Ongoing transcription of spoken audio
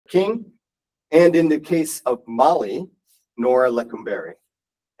King, and in the case of Mali, Nora Lecumberi.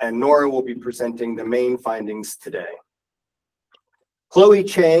 And Nora will be presenting the main findings today. Chloe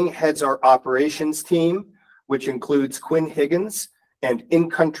Chang heads our operations team, which includes Quinn Higgins and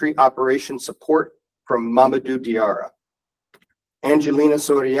in-country operation support from Mamadou Diarra. Angelina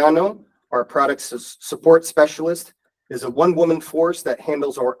Soriano, our product support specialist, is a one-woman force that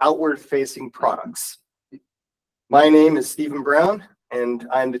handles our outward-facing products. My name is Stephen Brown, and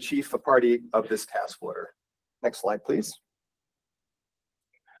I'm the chief of party of this task order. Next slide, please.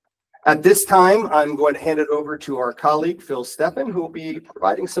 At this time, I'm going to hand it over to our colleague, Phil Steffen, who will be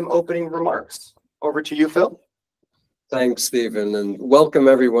providing some opening remarks. Over to you, Phil. Thanks, Stephen, and welcome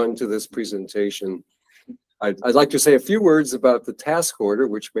everyone to this presentation. I'd like to say a few words about the task order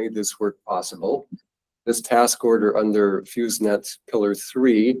which made this work possible. This task order under FuseNet Pillar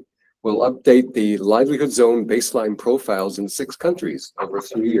 3 will update the livelihood zone baseline profiles in 6 countries over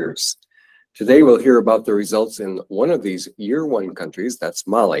 3 years. Today we'll hear about the results in one of these year 1 countries, that's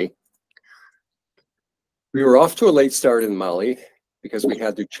Mali. We were off to a late start in Mali because we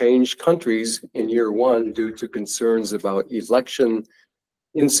had to change countries in year 1 due to concerns about election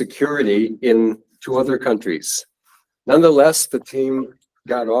insecurity in 2 other countries. Nonetheless, the team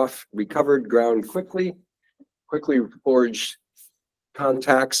recovered ground quickly forged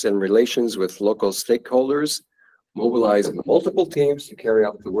contacts and relations with local stakeholders, mobilizing multiple teams to carry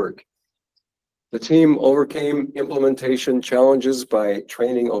out the work. The team overcame implementation challenges by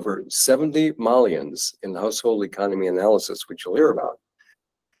training over 70 Malians in household economy analysis, which you'll hear about.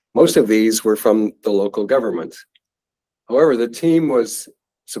 Most of these were from the local government. However, the team was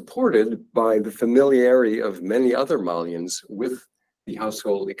supported by the familiarity of many other Malians with the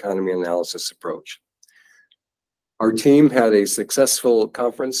household economy analysis approach. Our team had a successful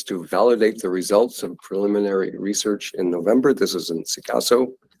conference to validate the results of preliminary research in November. This is in Sikasso.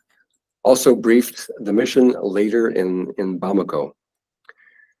 Also briefed the mission later in Bamako.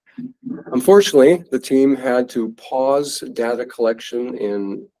 Unfortunately, the team had to pause data collection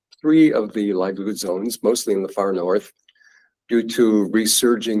in 3 of the livelihood zones, mostly in the far north, due to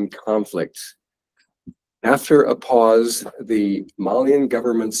resurging conflict. After a pause, the Malian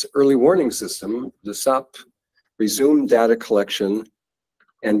government's early warning system, the SAP, resumed data collection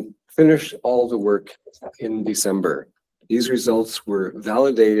and finished all the work in December. These results were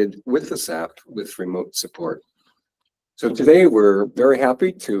validated with the SAP with remote support. So today we're very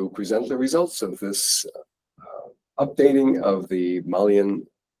happy to present the results of this updating of the Malian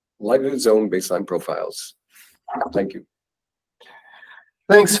livelihood zone baseline profiles. Thank you.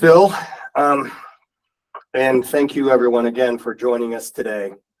 Thanks, Phil. And thank you everyone again for joining us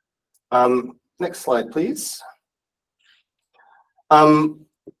today. Next slide, please.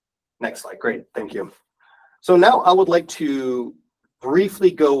 Next slide, great, thank you. So now I would like to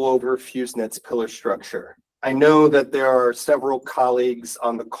briefly go over FuseNet's pillar structure. I know that there are several colleagues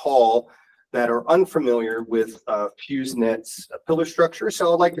on the call that are unfamiliar with FuseNet's pillar structure,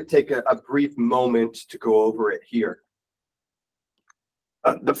 so I'd like to take a brief moment to go over it here.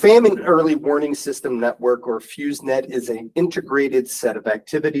 The Famine Early Warning System Network, or FuseNet, is an integrated set of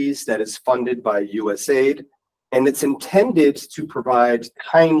activities that is funded by USAID, and it's intended to provide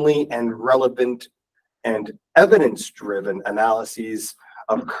timely and relevant and evidence-driven analyses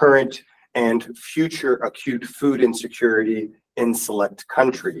of current and future acute food insecurity in select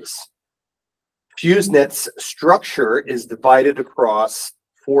countries. FuseNet's structure is divided across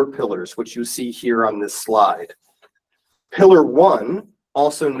 4 pillars, which you see here on this slide. Pillar 1,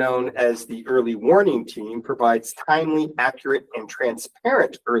 also known as the Early Warning Team, provides timely, accurate, and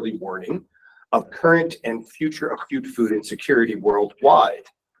transparent early warning of current and future acute food insecurity worldwide.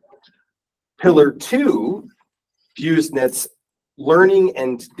 Pillar 2, FuseNet's Learning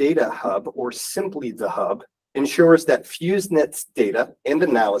and Data Hub, or simply the Hub, ensures that FuseNet's data and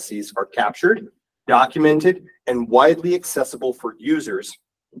analyses are captured, documented, and widely accessible for users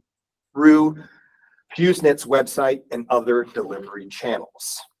through FuseNet's website and other delivery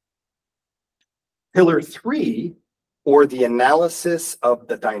channels. Pillar 3, or the analysis of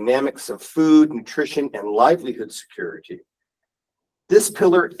the dynamics of food, nutrition, and livelihood security. This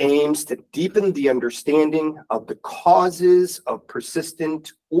pillar aims to deepen the understanding of the causes of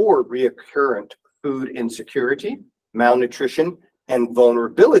persistent or recurrent food insecurity, malnutrition, and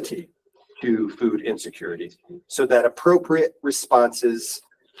vulnerability to food insecurity, so that appropriate responses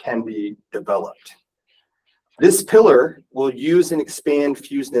can be developed. This pillar will use and expand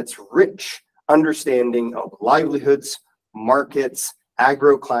FuseNet's rich understanding of livelihoods, markets,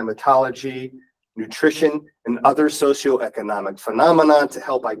 agroclimatology, nutrition, and other socioeconomic phenomena to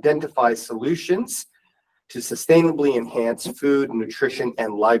help identify solutions to sustainably enhance food, nutrition,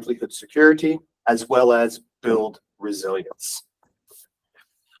 and livelihood security, as well as build resilience.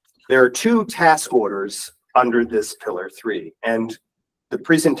 There are 2 task orders under this Pillar 3, and the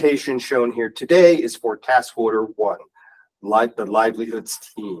presentation shown here today is for Task Order 1, the Livelihoods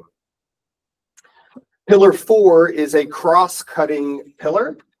team. Pillar 4 is a cross-cutting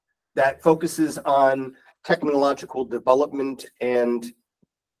pillar that focuses on technological development and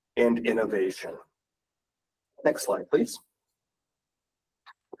innovation. Next slide, please.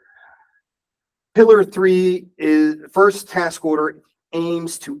 Pillar 3 is first task order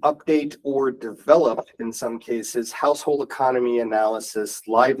aims to update or develop, in some cases, household economy analysis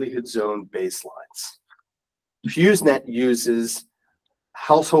livelihood zone baselines. FuseNet uses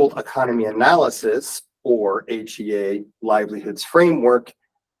household economy analysis, or HEA, livelihoods framework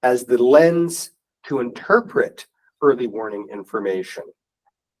as the lens to interpret early warning information.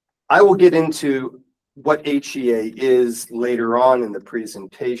 I will get into what HEA is later on in the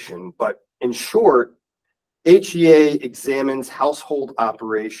presentation, but in short, HEA examines household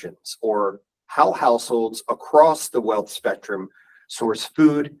operations, or how households across the wealth spectrum source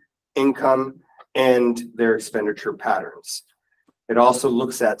food, income, and their expenditure patterns. It also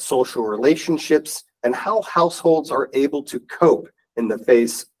looks at social relationships and how households are able to cope in the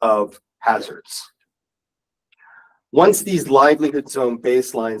face of hazards. Once these livelihood zone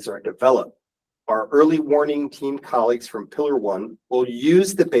baselines are developed, our early warning team colleagues from Pillar 1 will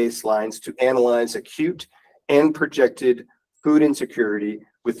use the baselines to analyze acute and projected food insecurity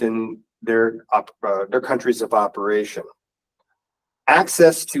within their countries of operation.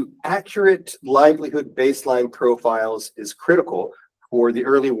 Access to accurate livelihood baseline profiles is critical for the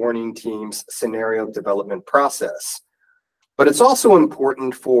early warning team's scenario development process. But it's also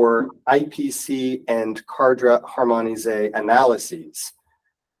important for IPC and cadre harmonisé analyses,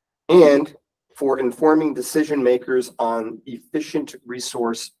 and for informing decision makers on efficient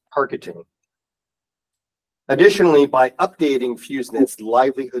resource targeting. Additionally, by updating FuseNet's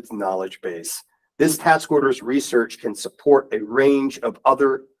livelihoods knowledge base, this task order's research can support a range of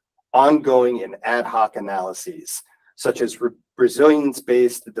other ongoing and ad hoc analyses, such as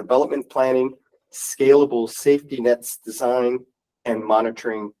resilience-based development planning, scalable safety nets design, and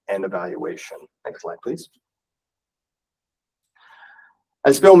monitoring and evaluation. Next slide, please.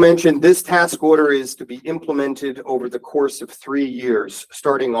 As Bill mentioned, this task order is to be implemented over the course of 3 years,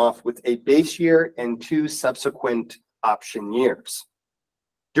 starting off with a base year and 2 subsequent option years.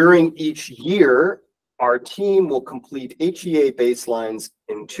 During each year, our team will complete HEA baselines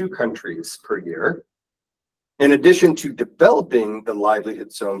in 2 countries per year. In addition to developing the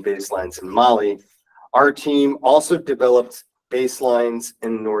livelihood zone baselines in Mali, our team also developed baselines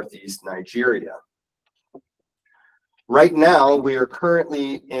in Northeast Nigeria. Right now, we are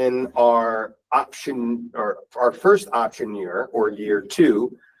currently in our first option year, or year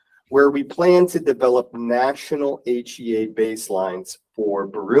 2, where we plan to develop national HEA baselines for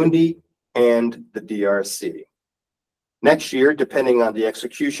Burundi and the DRC. Next year, depending on the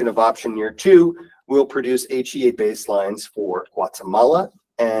execution of option year 2, we'll produce HEA baselines for Guatemala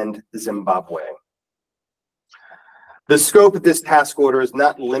and Zimbabwe. The scope of this task order is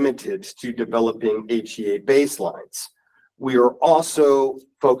not limited to developing HEA baselines. We are also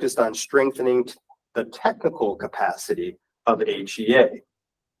focused on strengthening the technical capacity of HEA.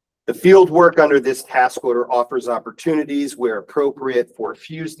 The field work under this task order offers opportunities where appropriate for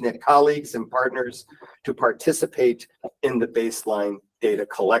FuseNet colleagues and partners to participate in the baseline data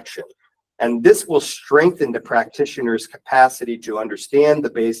collection. And this will strengthen the practitioner's capacity to understand the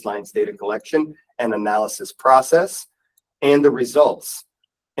baseline's data collection and analysis process and the results,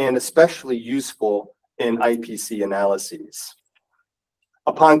 and especially useful in IPC analyses.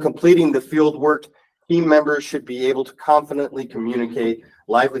 Upon completing the field work, team members should be able to confidently communicate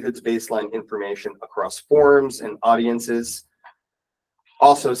livelihoods baseline information across forums and audiences.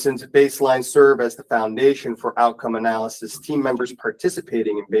 Also, since baselines serve as the foundation for outcome analysis, team members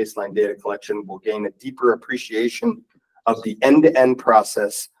participating in baseline data collection will gain a deeper appreciation of the end-to-end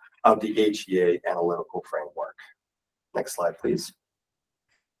process of the HEA analytical framework. Next slide, please.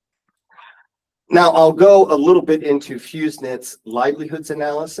 Now I'll go a little bit into FuseNet's livelihoods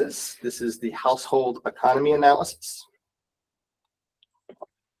analysis. This is the household economy analysis.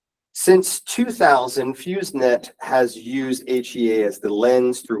 Since 2000, FuseNet has used HEA as the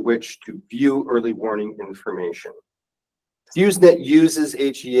lens through which to view early warning information. FuseNet uses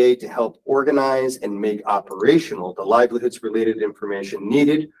HEA to help organize and make operational the livelihoods-related information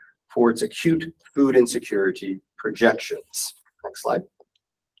needed for its acute food insecurity projections. Next slide.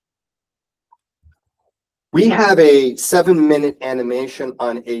 We have a 7-minute animation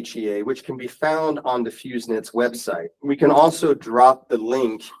on HEA, which can be found on the FuseNet's website. We can also drop the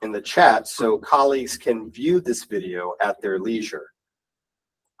link in the chat so colleagues can view this video at their leisure.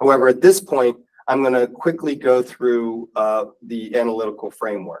 However, at this point, I'm going to quickly go through the analytical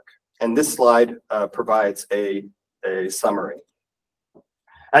framework. And this slide provides a summary.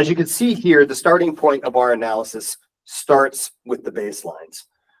 As you can see here, the starting point of our analysis starts with the baselines.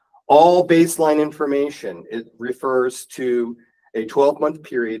 All baseline information, it refers to a 12-month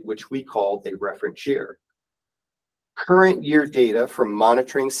period, which we call a reference year. Current year data from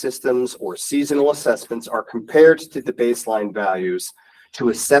monitoring systems or seasonal assessments are compared to the baseline values to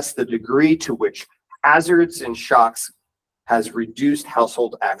assess the degree to which hazards and shocks has reduced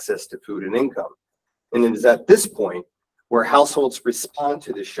household access to food and income. And it is at this point where households respond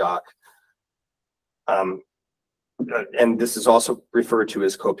to the shock, and this is also referred to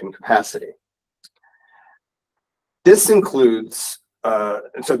as coping capacity. This includes,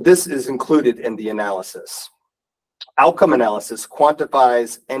 so this is included in the analysis. Outcome analysis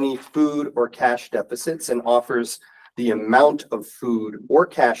quantifies any food or cash deficits and offers the amount of food or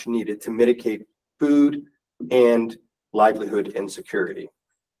cash needed to mitigate food and livelihood insecurity.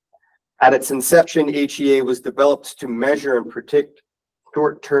 At its inception, HEA was developed to measure and predict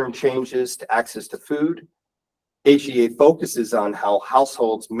short-term changes to access to food. HEA focuses on how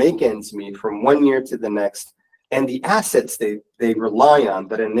households make ends meet from one year to the next and the assets they rely on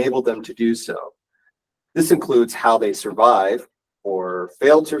that enable them to do so. This includes how they survive or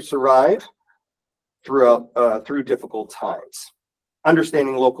fail to survive through difficult times.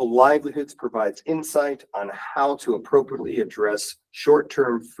 Understanding local livelihoods provides insight on how to appropriately address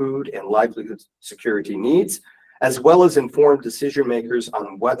short-term food and livelihood security needs, as well as inform decision makers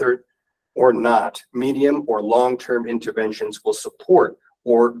on whether or not medium or long-term interventions will support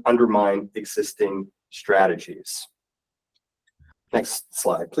or undermine existing strategies. Next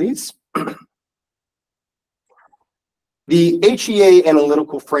slide, please. The HEA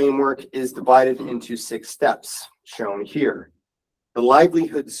analytical framework is divided into 6 steps, shown here. The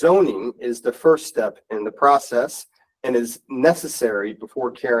livelihood zoning is the first step in the process and is necessary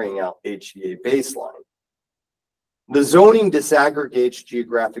before carrying out HEA baseline. The zoning disaggregates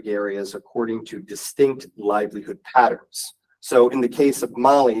geographic areas according to distinct livelihood patterns. So in the case of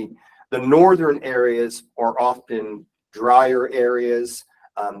Mali, the northern areas are often drier areas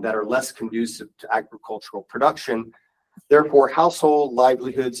that are less conducive to agricultural production. Therefore, household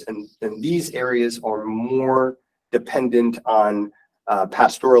livelihoods in these areas are more dependent on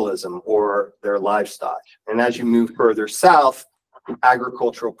pastoralism or their livestock. And as you move further south,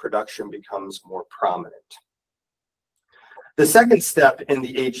 agricultural production becomes more prominent. The second step in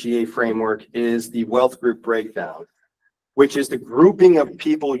the HEA framework is the wealth group breakdown, which is the grouping of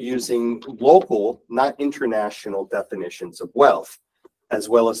people using local, not international definitions of wealth, as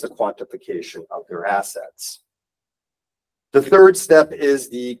well as the quantification of their assets. The third step is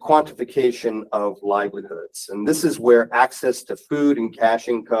the quantification of livelihoods. And this is where access to food and cash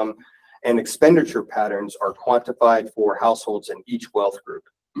income and expenditure patterns are quantified for households in each wealth group.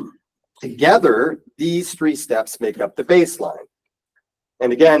 Together, these 3 steps make up the baseline.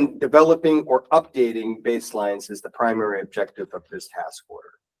 And again, developing or updating baselines is the primary objective of this task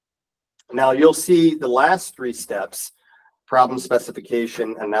order. Now you'll see the last 3 steps: problem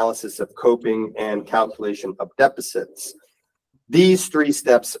specification, analysis of coping, and calculation of deficits. These 3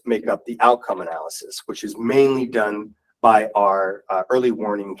 steps make up the outcome analysis, which is mainly done by our early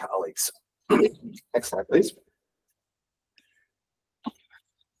warning colleagues. Next slide, please.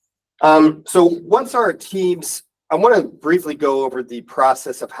 So once our teams, I want to briefly go over the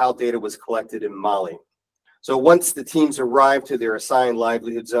process of how data was collected in Mali. So once the teams arrive to their assigned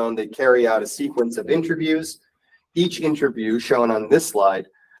livelihood zone, they carry out a sequence of interviews. Each interview, shown on this slide,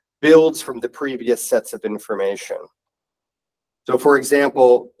 builds from the previous sets of information. So for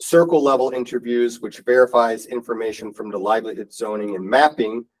example, circle level interviews, which verifies information from the livelihood zoning and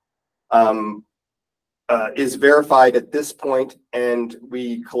mapping, is verified at this point, and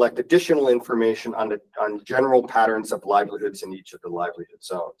we collect additional information on general patterns of livelihoods in each of the livelihood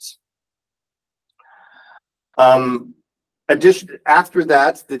zones. After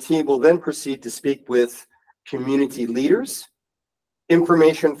that, the team will then proceed to speak with community leaders.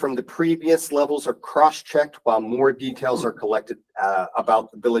 Information from the previous levels are cross-checked while more details are collected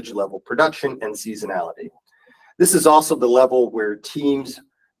about the village level production and seasonality. This is also the level where teams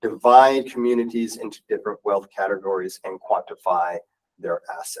divide communities into different wealth categories and quantify their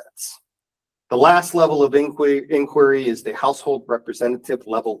assets. The last level of inquiry is the household representative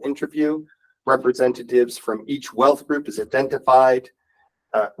level interview. Representatives from each wealth group is identified.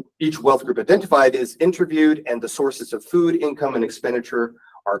 each wealth group identified is interviewed, and the sources of food, income, and expenditure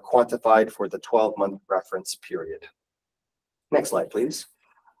are quantified for the 12-month reference period. Next slide, please.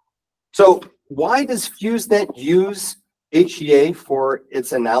 So why does FuseNet use HEA for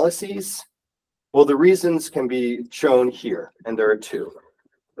its analyses? Well, the reasons can be shown here, and there are two.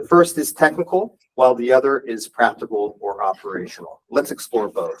 The first is technical, while the other is practical or operational. Let's explore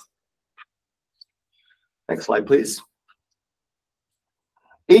both. Next slide, please.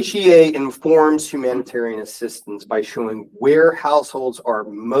 HEA informs humanitarian assistance by showing where households are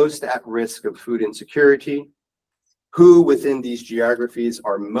most at risk of food insecurity, who within these geographies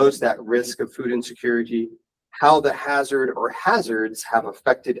are most at risk of food insecurity, how the hazard or hazards have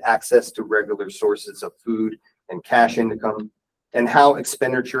affected access to regular sources of food and cash income, and how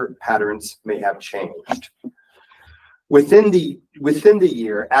expenditure patterns may have changed. Within the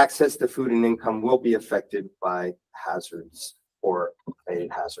year, access to food and income will be affected by hazards or a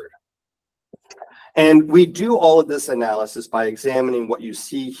hazard. And we do all of this analysis by examining what you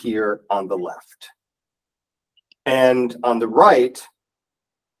see here on the left. And on the right,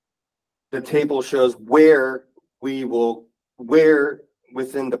 the table shows where within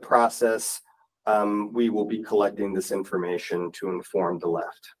the process we will be collecting this information to inform the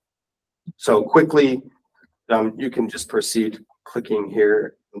left. So quickly, you can just proceed clicking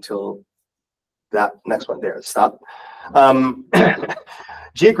here until that next one there, stop.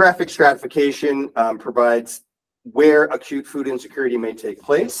 Geographic stratification provides where acute food insecurity may take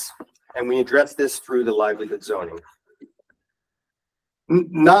place, and we address this through the livelihood zoning.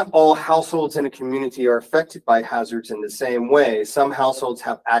 Not all households in a community are affected by hazards in the same way. Some households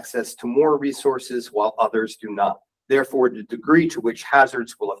have access to more resources while others do not. Therefore, the degree to which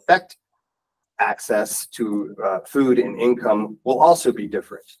hazards will affect access to food and income will also be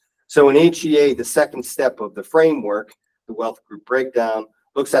different. So in HEA, the second step of the framework, the wealth group breakdown,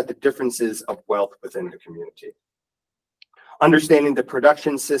 looks at the differences of wealth within the community. Understanding the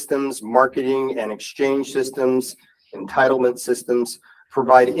production systems, marketing and exchange systems, entitlement systems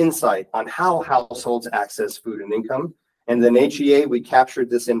provide insight on how households access food and income. And then HEA, we captured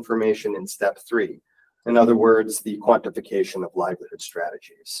this information in step 3. In other words, the quantification of livelihood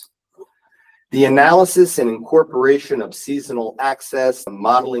strategies. The analysis and incorporation of seasonal access, the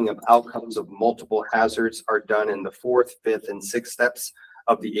modeling of outcomes of multiple hazards are done in the 4th, 5th, and 6th steps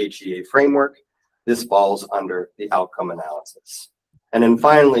of the HEA framework. This falls under the outcome analysis. And then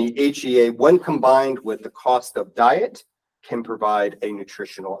finally, HEA, when combined with the cost of diet, can provide a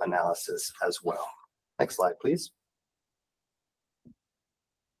nutritional analysis as well. Next slide, please.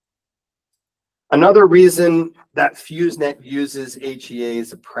 Another reason that FuseNet uses HEA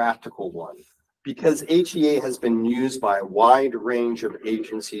is a practical one. Because HEA has been used by a wide range of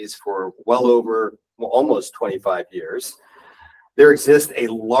agencies for almost 25 years, there exists a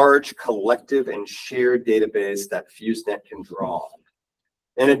large collective and shared database that FuseNet can draw on.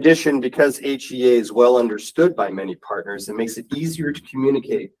 In addition, because HEA is well understood by many partners, it makes it easier to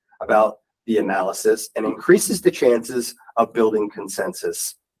communicate about the analysis and increases the chances of building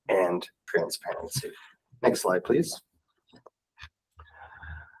consensus and transparency. Next slide, please.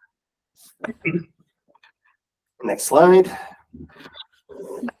 Next slide.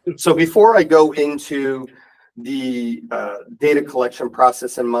 So before I go into the data collection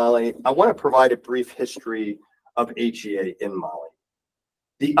process in Mali, I want to provide a brief history of HEA in Mali.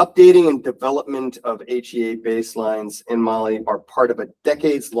 The updating and development of HEA baselines in Mali are part of a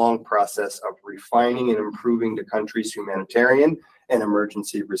decades-long process of refining and improving the country's humanitarian and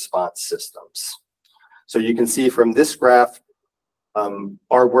emergency response systems. So you can see from this graph,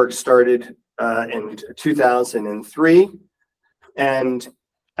 our work started in 2003, and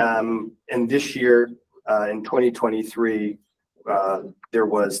this year, in 2023, there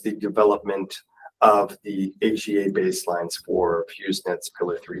was the development of the HEA baselines for FuseNet's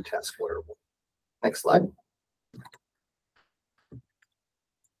Pillar 3 task order. Next slide.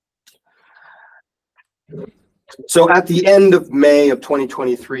 So at the end of May of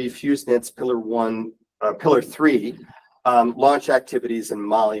 2023, FuseNet's Pillar 3 launch activities in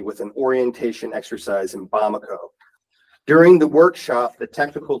Mali with an orientation exercise in Bamako. During the workshop, the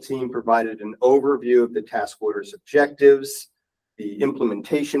technical team provided an overview of the task order's objectives, the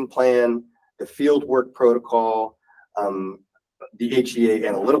implementation plan, the field work protocol, the HEA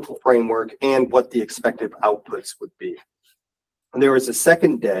analytical framework, and what the expected outputs would be. And there was a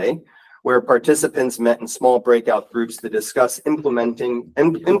second day where participants met in small breakout groups to discuss implementation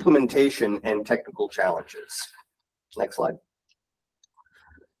and technical challenges. Next slide.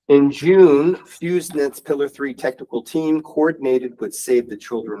 In June, FuseNet's Pillar 3 technical team coordinated with Save the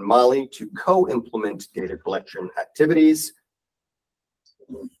Children Mali to co-implement data collection activities.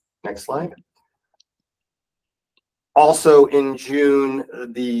 Next slide. Also in June,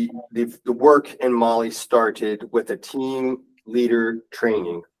 the work in Mali started with a team leader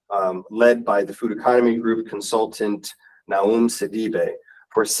training led by the Food Economy Group consultant Naoum Sidibe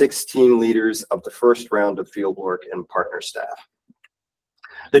for 16 leaders of the first round of fieldwork and partner staff.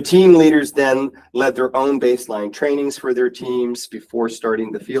 The team leaders then led their own baseline trainings for their teams before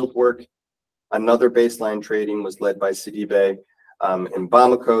starting the fieldwork. Another baseline training was led by Sidibe in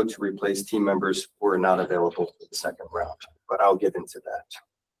Bamako to replace team members who were not available for the second round, but I'll get into that.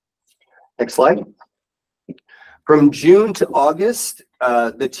 Next slide. From June to August,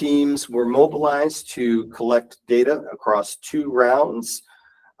 the teams were mobilized to collect data across 2 rounds.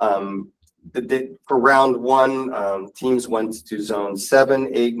 For round 1, teams went to zones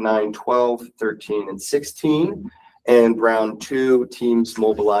 7, 8, 9, 12, 13, and 16. And round 2, teams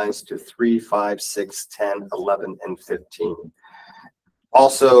mobilized to 3, 5, 6, 10, 11, and 15.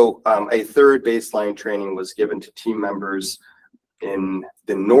 Also, a third baseline training was given to team members in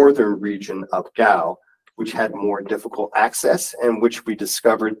the northern region of Gao, which had more difficult access, and which we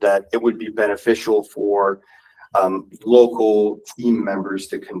discovered that it would be beneficial for local team members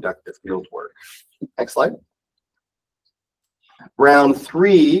to conduct the field work. Next slide. Round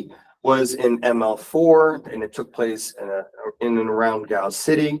 3 was in ML4, and it took place in and around Gao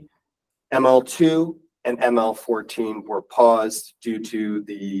City. ML2 and ML14 were paused due to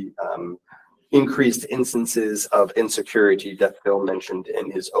the increased instances of insecurity that Phil mentioned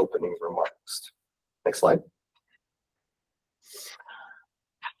in his opening remarks. Next slide.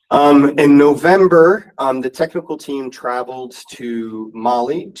 In November, the technical team traveled to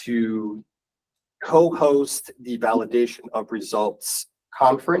Mali to co-host the Validation of Results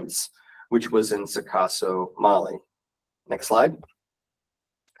conference, which was in Sikasso, Mali. Next slide.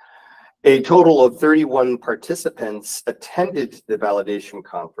 A total of 31 participants attended the validation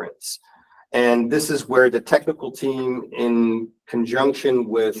conference. And this is where the technical team, in conjunction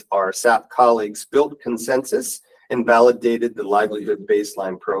with our SAP colleagues, built consensus and validated the livelihood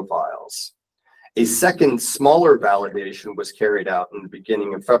baseline profiles. A second smaller validation was carried out in the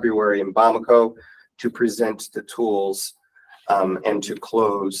beginning of February in Bamako to present the tools and to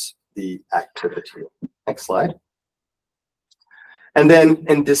close the activity. Next slide. And then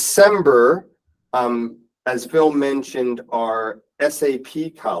in December, as Phil mentioned, our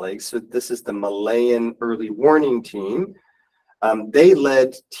SAP colleagues, so this is the Malayan early warning team, they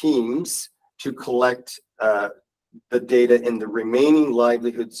led teams to collect the data in the remaining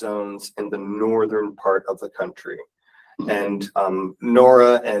livelihood zones in the northern part of the country. And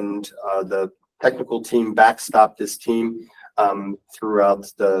Nora and the technical team backstopped this team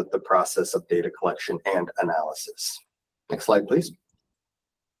throughout the process of data collection and analysis. Next slide, please.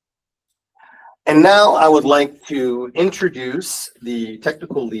 And now I would like to introduce the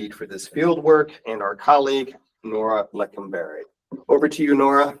technical lead for this field work and our colleague, Nora Leckenberry. Over to you,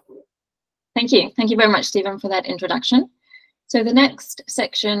 Nora. Thank you. Thank you very much, Stephen, for that introduction. So the next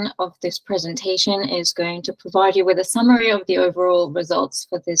section of this presentation is going to provide you with a summary of the overall results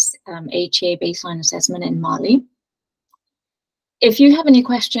for this HEA baseline assessment in Mali. If you have any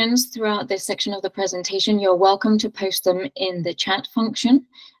questions throughout this section of the presentation, you're welcome to post them in the chat function,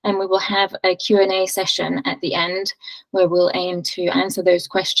 and we will have a Q&A session at the end where we'll aim to answer those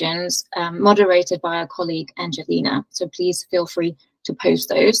questions moderated by our colleague Angelina. So please feel free to post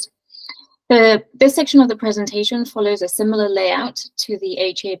those. This section of the presentation follows a similar layout to the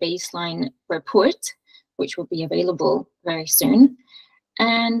HEA baseline report, which will be available very soon.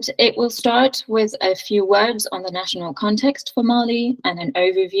 And it will start with a few words on the national context for Mali and an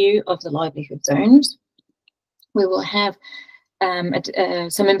overview of the livelihood zones. We will have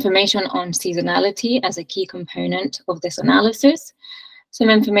some information on seasonality as a key component of this analysis, some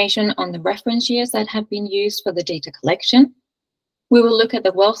information on the reference years that have been used for the data collection. We will look at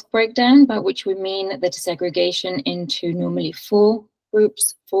the wealth breakdown, by which we mean the disaggregation into normally 4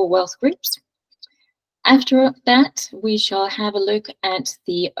 wealth groups. After that, we shall have a look at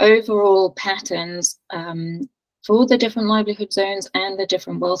the overall patterns for the different livelihood zones and the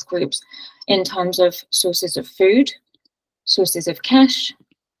different wealth groups in terms of sources of food, sources of cash,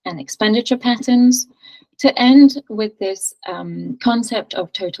 and expenditure patterns, to end with this concept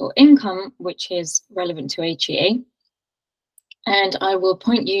of total income, which is relevant to HEA. And I will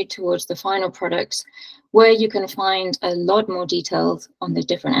point you towards the final products, where you can find a lot more details on the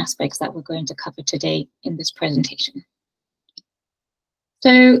different aspects that we're going to cover today in this presentation.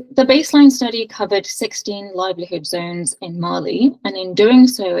 So the baseline study covered 16 livelihood zones in Mali, and in doing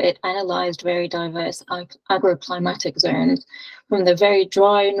so, it analyzed very diverse agroclimatic zones, from the very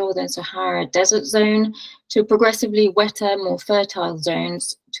dry northern Sahara desert zone to progressively wetter, more fertile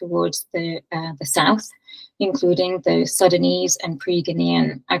zones towards the south, including the Sudanese and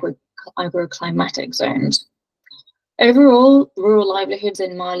pre-Guinean agroclimatic zones. Overall, rural livelihoods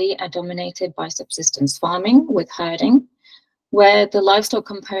in Mali are dominated by subsistence farming with herding, where the livestock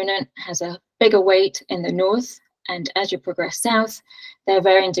component has a bigger weight in the north, and as you progress south, there are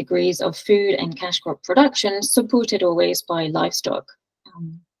varying degrees of food and cash crop production supported always by livestock.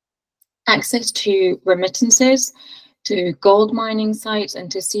 Access to remittances, to gold mining sites,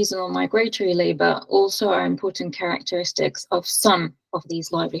 and to seasonal migratory labor also are important characteristics of some of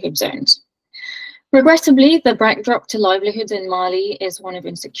these livelihood zones. Regrettably, the backdrop to livelihoods in Mali is one of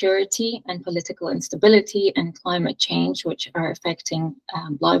insecurity and political instability and climate change, which are affecting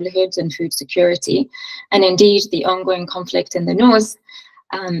livelihoods and food security. And indeed, the ongoing conflict in the north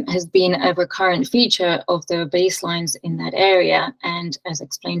has been a recurrent feature of the baselines in that area, and as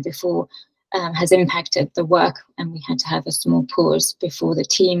explained before, has impacted the work, and we had to have a small pause before the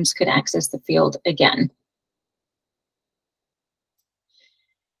teams could access the field again.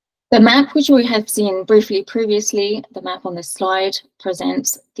 The map, which we have seen briefly previously, the map on the slide,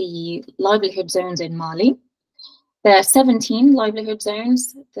 presents the livelihood zones in Mali. There are 17 livelihood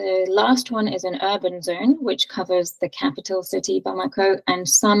zones. The last one is an urban zone, which covers the capital city, Bamako, and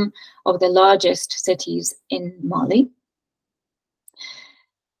some of the largest cities in Mali.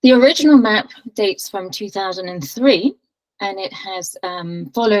 The original map dates from 2003, and it has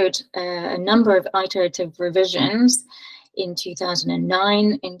followed a number of iterative revisions in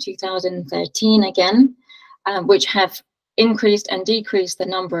 2009, in 2013 again, which have increased and decreased the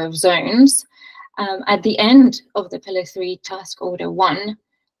number of zones. At the end of the Pillar 3 Task Order 1,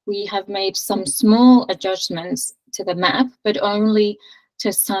 we have made some small adjustments to the map, but only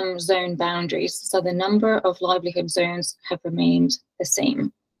to some zone boundaries. So the number of livelihood zones have remained the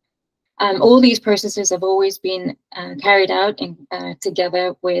same. All these processes have always been carried out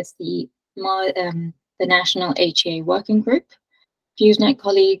together with the National HEA Working Group, FuseNet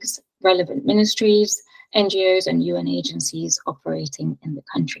colleagues, relevant ministries, NGOs, and UN agencies operating in the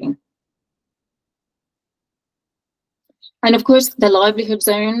country. And of course, the livelihood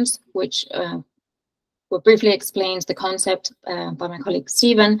zones, which were briefly explained the concept by my colleague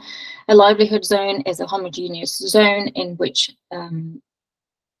Stephen. A livelihood zone is a homogeneous zone in which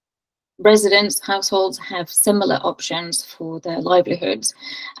residents, households have similar options for their livelihoods,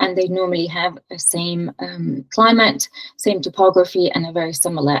 and they normally have the same climate, same topography, and a very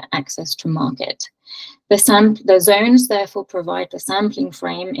similar access to market. The zones therefore provide the sampling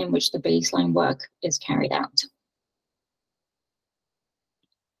frame in which the baseline work is carried out.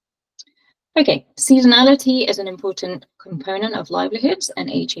 Okay, seasonality is an important component of livelihoods and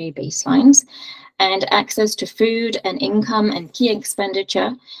HEA baselines, and access to food and income and key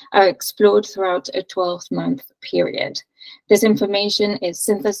expenditure are explored throughout a 12-month period. This information is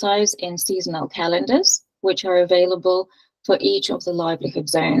synthesized in seasonal calendars, which are available for each of the livelihood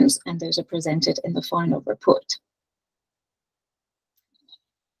zones, and those are presented in the final report.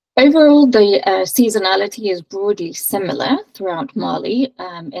 Overall, the seasonality is broadly similar throughout Mali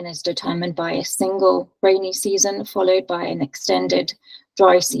and is determined by a single rainy season followed by an extended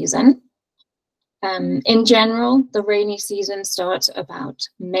dry season. In general, the rainy season starts about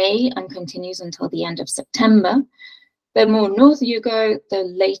May and continues until the end of September. The more north you go, the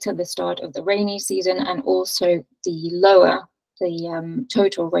later the start of the rainy season, and also the lower the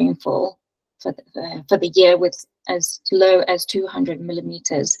total rainfall for the year, with as low as 200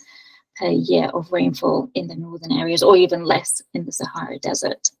 millimeters per year of rainfall in the northern areas, or even less in the Sahara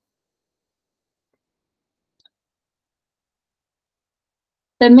Desert.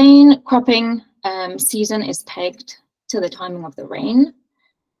 The main cropping season is pegged to the timing of the rain,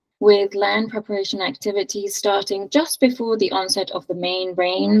 with land preparation activities starting just before the onset of the main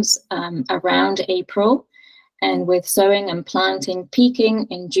rains around April, and with sowing and planting peaking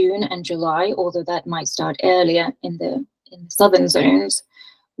in June and July, although that might start earlier in the southern zones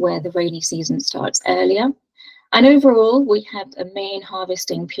where the rainy season starts earlier. And overall, we have a main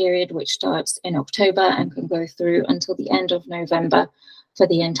harvesting period which starts in October and can go through until the end of November for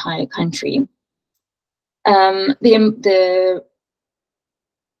the entire country. The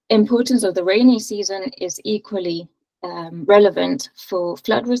importance of the rainy season is equally relevant for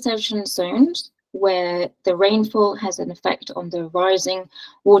flood recession zones, where the rainfall has an effect on the rising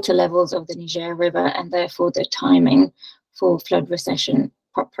water levels of the Niger River, and therefore the timing for flood recession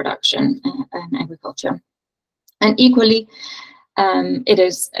crop production and agriculture. And equally, It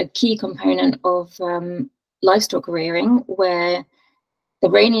is a key component of livestock rearing, where the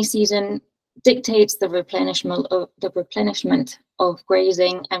rainy season dictates the replenishment of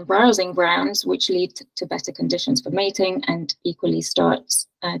grazing and browsing grounds, which lead to better conditions for mating, and equally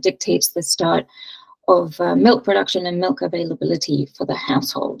dictates the start of milk production and milk availability for the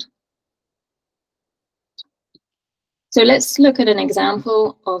household. So let's look at an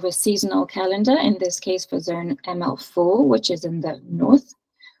example of a seasonal calendar, in this case for zone ML4, which is in the north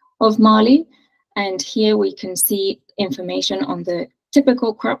of Mali. And here we can see information on the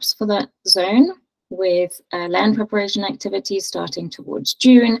typical crops for that zone, with land preparation activities starting towards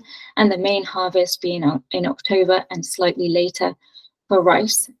June, and the main harvest being in October, and slightly later for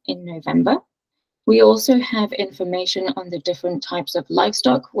rice in November. We also have information on the different types of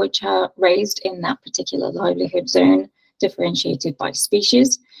livestock which are raised in that particular livelihood zone, differentiated by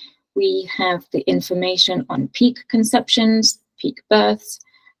species. We have the information on peak conceptions, peak births,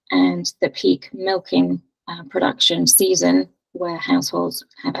 and the peak milking production season, where households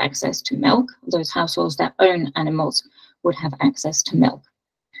have access to milk. Those households that own animals would have access to milk.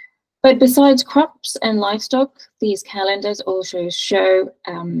 But besides crops and livestock, these calendars also show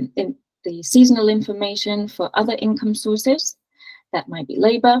in the seasonal information for other income sources. That might be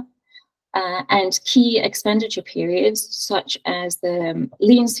labor, and key expenditure periods, such as the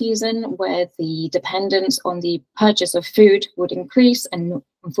lean season, where the dependence on the purchase of food would increase, and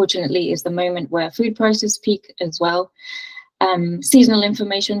unfortunately is the moment where food prices peak as well. Seasonal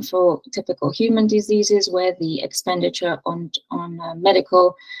information for typical human diseases, where the expenditure on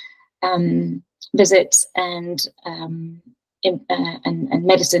medical visits and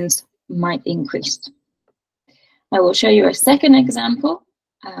medicines might increase. I will show you a second example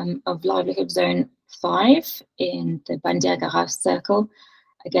of livelihood zone 5 in the Bandiagara circle,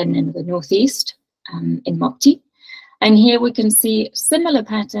 again in the northeast, in Mopti. And here we can see similar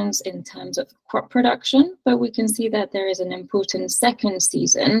patterns in terms of crop production, but we can see that there is an important second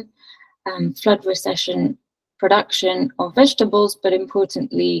season flood recession production of vegetables, but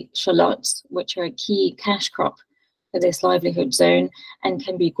importantly shallots, which are a key cash crop for this livelihood zone and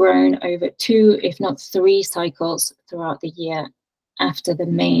can be grown over 2, if not 3 cycles throughout the year after the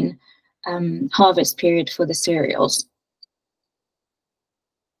main harvest period for the cereals.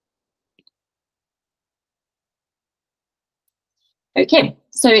 Okay,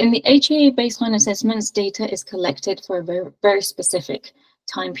 so in the HAA baseline assessments, data is collected for a very, very specific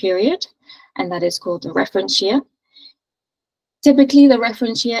time period, and that is called the reference year. Typically, the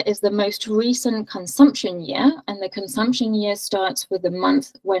reference year is the most recent consumption year, and the consumption year starts with the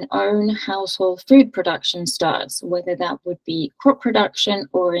month when own household food production starts, whether that would be crop production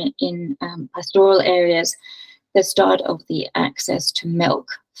or in pastoral areas, the start of the access to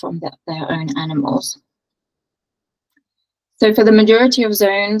milk from their own animals. So for the majority of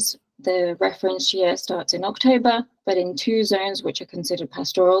zones, the reference year starts in October, but in 2 zones which are considered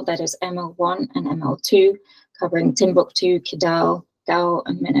pastoral, that is ML1 and ML2, covering Timbuktu, Kidal, Gao,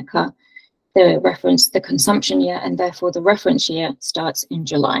 and Menaka, the consumption year, and therefore the reference year, starts in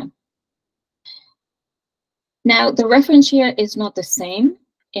July. Now, the reference year is not the same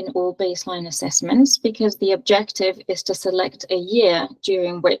in all baseline assessments, because the objective is to select a year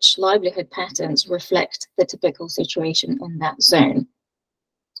during which livelihood patterns reflect the typical situation in that zone.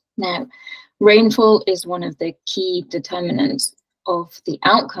 Now, rainfall is one of the key determinants of the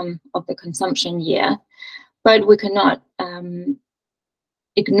outcome of the consumption year, but we cannot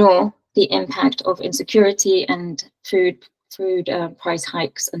ignore the impact of insecurity and food price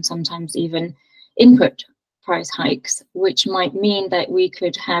hikes, and sometimes even input price hikes, which might mean that we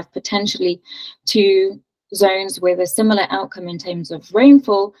could have potentially 2 zones with a similar outcome in terms of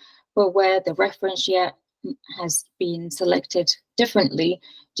rainfall, but where the reference year has been selected differently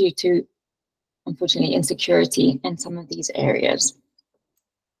due to, unfortunately, insecurity in some of these areas.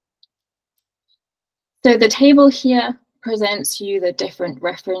 So the table here presents you the different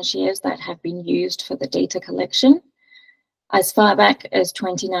reference years that have been used for the data collection, as far back as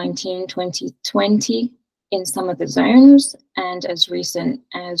 2019, 2020 in some of the zones, and as recent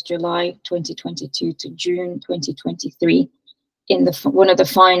as July 2022 to June 2023 in one of the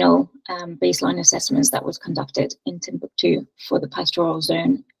final baseline assessments that was conducted in Timbuktu for the pastoral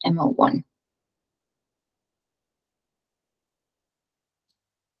zone ML1.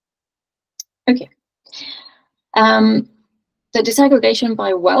 Okay. The disaggregation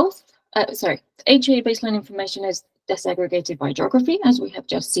by wealth, HAA baseline information is disaggregated by geography, as we have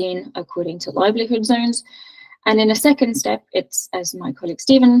just seen, according to livelihood zones. And in a second step, it's, as my colleague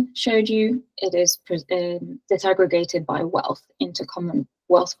Stephen showed you, it is disaggregated by wealth into common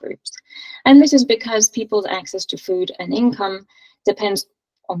wealth groups. And this is because people's access to food and income depends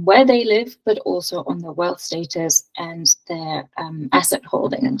on where they live, but also on their wealth status and their asset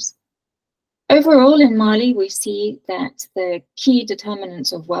holdings. Overall, in Mali, we see that the key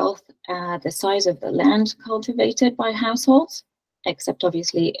determinants of wealth are the size of the land cultivated by households, except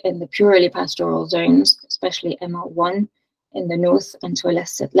obviously in the purely pastoral zones, especially ML1 in the north and to a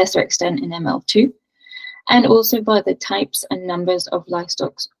lesser extent in ML2, and also by the types and numbers of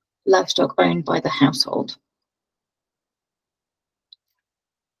livestock owned by the household.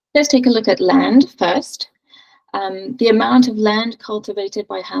 Let's take a look at land first. The amount of land cultivated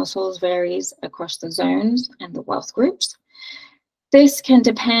by households varies across the zones and the wealth groups. This can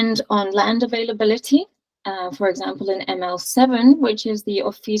depend on land availability. For example, in ML7, which is the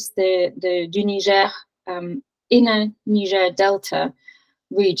Office du Niger, inner Niger Delta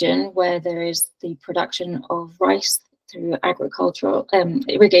region, where there is the production of rice through agricultural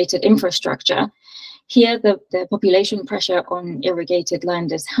irrigated infrastructure. Here, the population pressure on irrigated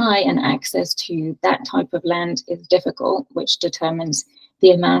land is high and access to that type of land is difficult, which determines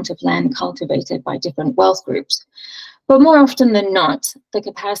the amount of land cultivated by different wealth groups. But more often than not, the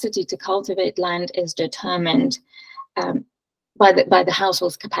capacity to cultivate land is determined by the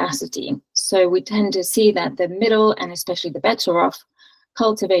household's capacity. So we tend to see that the middle and especially the better off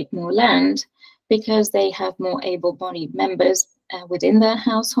cultivate more land because they have more able-bodied members within their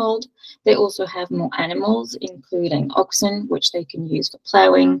household. They also have more animals, including oxen, which they can use for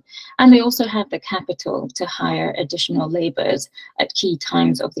ploughing, and they also have the capital to hire additional laborers at key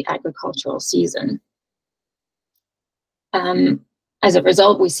times of the agricultural season. As a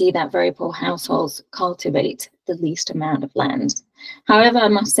result, we see that very poor households cultivate the least amount of land. However, I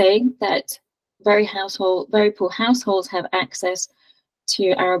must say that very poor households have access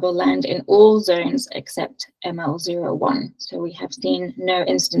to arable land in all zones except ML01. So we have seen no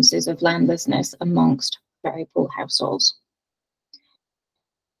instances of landlessness amongst very poor households.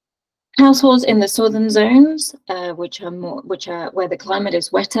 Households in the southern zones, which are where the climate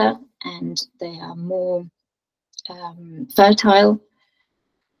is wetter and they are more fertile,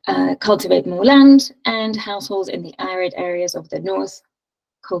 cultivate more land, and households in the arid areas of the north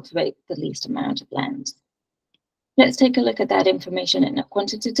cultivate the least amount of land. Let's take a look at that information in a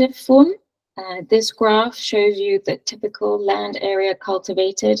quantitative form. This graph shows you the typical land area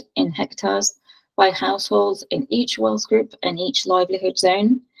cultivated in hectares by households in each wealth group and each livelihood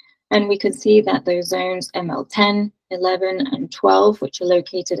zone. And we can see that those zones ML10, 11, and 12, which are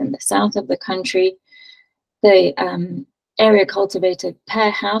located in the south of the country, the area cultivated per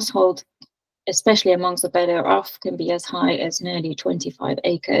household, especially amongst the better off, can be as high as nearly 25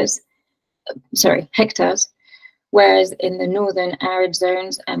 hectares. Whereas in the northern arid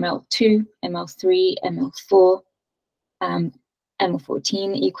zones, ML2, ML3, ML4,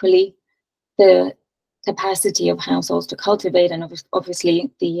 ML14 equally, the capacity of households to cultivate, and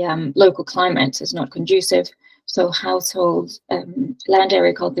obviously the local climate is not conducive, so households, land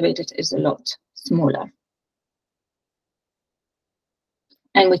area cultivated is a lot smaller.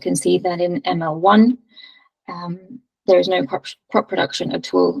 And we can see that in ML1, there is no crop production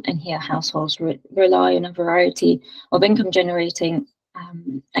at all, and here households rely on a variety of income generating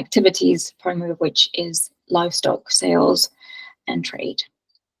activities, primary of which is livestock sales and trade.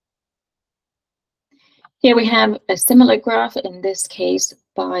 Here we have a similar graph, in this case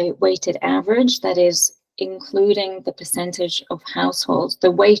by weighted average, that is including the percentage of households, the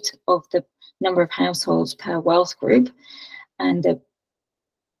weight of the number of households per wealth group, and the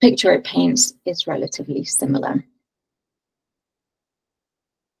picture it paints is relatively similar.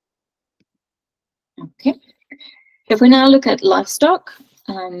 Okay, if we now look at livestock,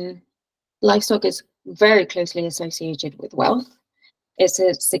 livestock is very closely associated with wealth. It's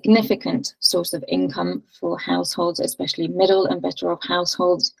a significant source of income for households, especially middle and better off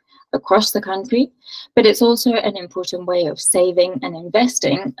households across the country, but it's also an important way of saving and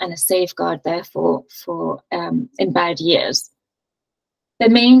investing, and a safeguard therefore for in bad years. The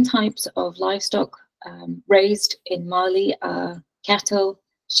main types of livestock raised in Mali are cattle,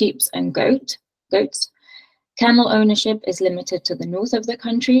 sheep, and goats. Camel ownership is limited to the north of the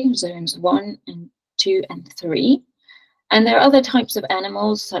country, zones 1 and 2 and 3. And there are other types of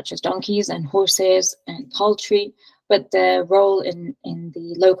animals such as donkeys and horses and poultry, but their role in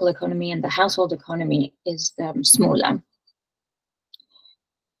the local economy and the household economy is smaller.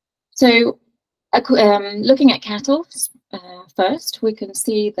 So looking at cattle first, we can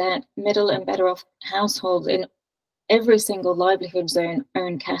see that middle and better off households in every single livelihood zone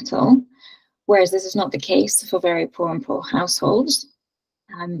own cattle, whereas this is not the case for very poor and poor households.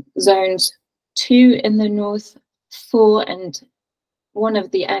 Zones 2 in the north, 4 and one of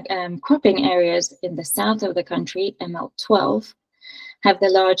the cropping areas in the south of the country, ML12, have the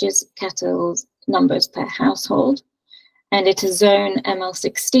largest cattle numbers per household. And it is zone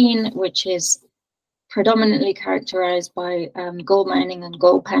ML16, which is predominantly characterized by gold mining and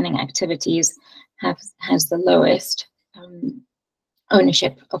gold panning activities, has the lowest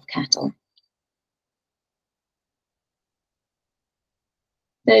ownership of cattle.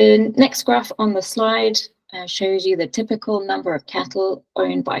 The next graph on the slide shows you the typical number of cattle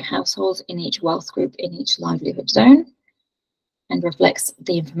owned by households in each wealth group in each livelihood zone, and reflects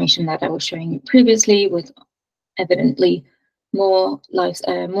the information that I was showing you previously, with evidently more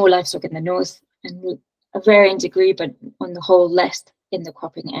livestock in the north and a varying degree, but on the whole less in the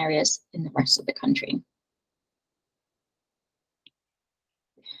cropping areas in the rest of the country.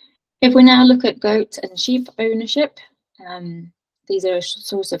 If we now look at goat and sheep ownership, these are a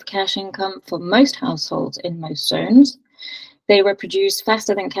source of cash income for most households in most zones. They reproduce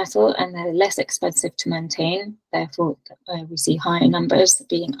faster than cattle and they're less expensive to maintain. Therefore, we see higher numbers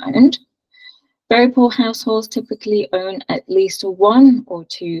being owned. Very poor households typically own at least 1 or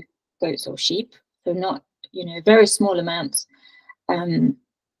 2 goats or sheep, so not, very small amounts. But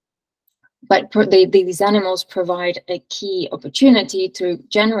these animals provide a key opportunity to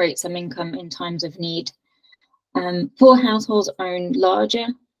generate some income in times of need. Poor households own larger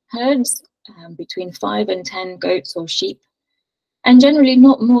herds, between 5 and 10 goats or sheep, and generally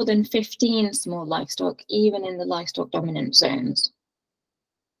not more than 15 small livestock, even in the livestock dominant zones.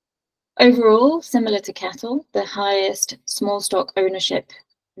 Overall, similar to cattle, the highest small stock ownership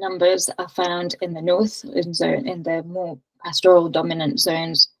numbers are found in the north, in the more pastoral dominant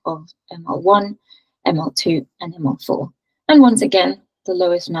zones of ML1, ML2, and ML4. And once again, the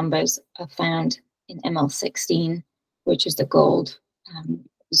lowest numbers are found in ML16, which is the gold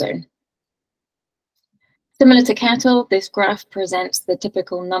zone. Similar to cattle, this graph presents the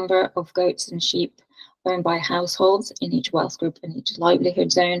typical number of goats and sheep owned by households in each wealth group and each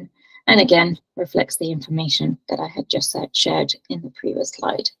livelihood zone, and again reflects the information that I had just shared in the previous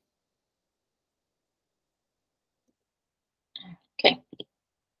slide. Okay.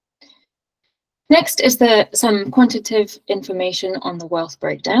 Next is some quantitative information on the wealth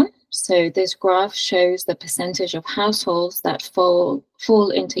breakdown. So this graph shows the percentage of households that fall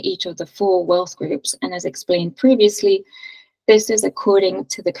into each of the 4 wealth groups. And as explained previously, this is according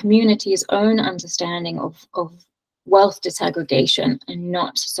to the community's own understanding of wealth disaggregation and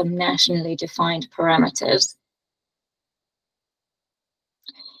not some nationally defined parameters.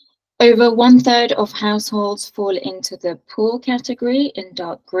 Over 1/3 of households fall into the poor category in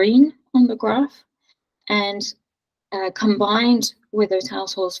dark green on the graph, and combined with those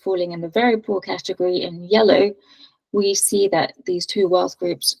households falling in the very poor category in yellow, we see that these 2 wealth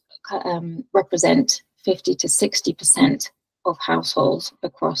groups represent 50 to 60% of households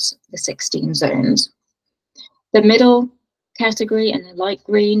across the 16 zones. The middle category in the light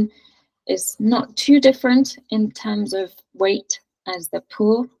green is not too different in terms of weight as the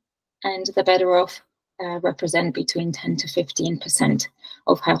poor, and the better off represent between 10 to 15%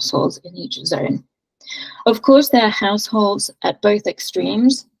 of households in each zone. Of course, there are households at both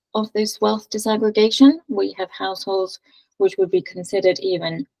extremes of this wealth disaggregation. We have households which would be considered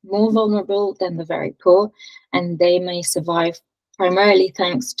even more vulnerable than the very poor, and they may survive primarily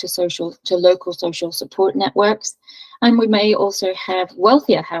thanks to local social support networks. And we may also have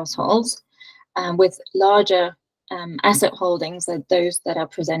wealthier households with larger asset holdings than those that are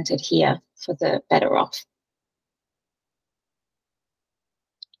presented here for the better off.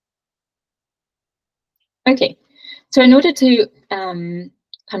 Okay, so in order to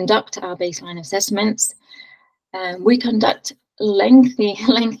conduct our baseline assessments, we conduct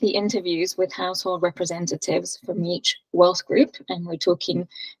lengthy interviews with household representatives from each wealth group, and we're talking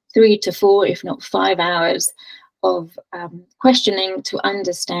 3 to 4, if not 5 hours of questioning to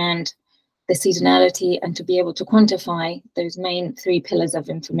understand the seasonality and to be able to quantify those main 3 pillars of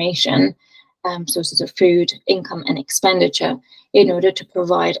information, sources of food, income, and expenditure, in order to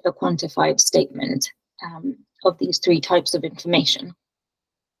provide a quantified statement of these 3 types of information.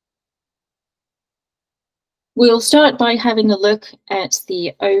 We'll start by having a look at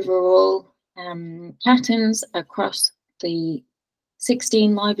the overall patterns across the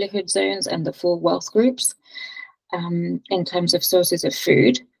 16 livelihood zones and the 4 wealth groups in terms of sources of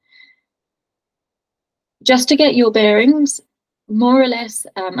food. Just to get your bearings, more or less,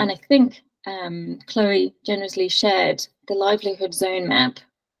 and I think Chloe generously shared the livelihood zone map,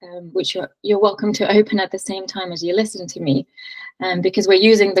 which you're welcome to open at the same time as you listen to me, because we're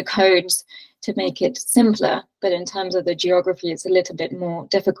using the codes to make it simpler, but in terms of the geography, it's a little bit more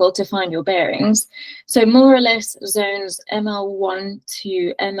difficult to find your bearings. So more or less zones ML1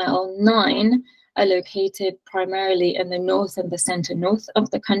 to ML9 are located primarily in the north and the center north of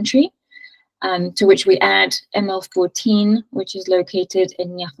the country, to which we add ML14, which is located in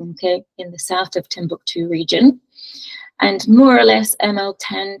Nyafunke in the south of Timbuktu region. And more or less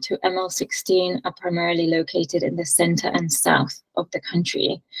ML10 to ML16 are primarily located in the center and south of the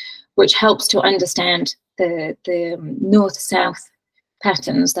country, which helps to understand the north-south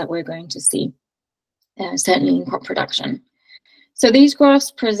patterns that we're going to see, certainly in crop production. So these graphs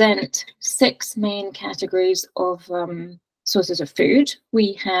present 6 main categories of sources of food.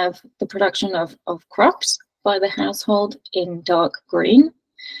 We have the production of crops by the household in dark green.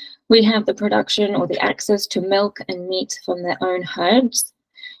 We have the production or the access to milk and meat from their own herds.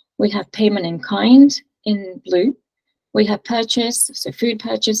 We have payment in kind in blue. We have purchase, so food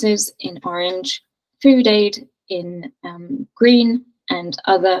purchases in orange, food aid in green, and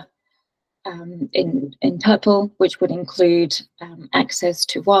other in purple, which would include access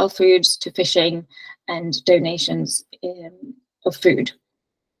to wild foods, to fishing, and donations of food.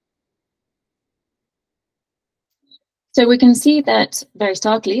 So we can see that very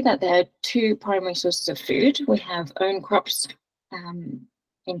starkly that there are 2 primary sources of food. We have own crops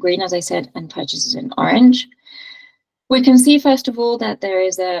in green, as I said, and purchases in orange. We can see, first of all, that there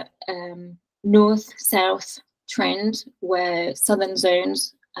is a north-south trend where southern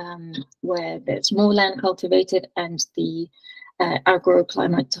zones, where there's more land cultivated and the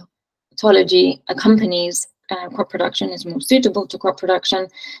agroclimatology accompanies crop production, is more suitable to crop production.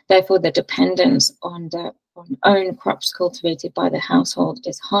 Therefore, the dependence on own crops cultivated by the household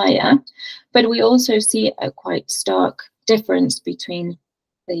is higher. But we also see a quite stark difference between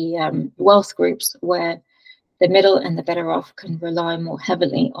the wealth groups, where the middle and the better off can rely more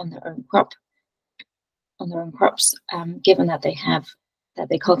heavily on their own crops, given that they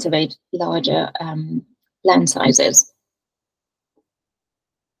cultivate larger land sizes.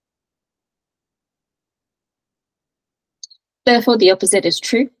 Therefore, the opposite is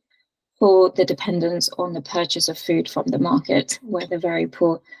true for the dependence on the purchase of food from the market, where the very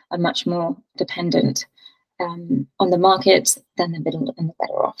poor are much more dependent on the market than the middle and the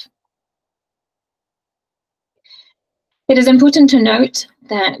better off. It is important to note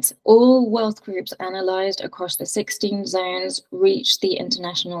that all wealth groups analyzed across the 16 zones reached the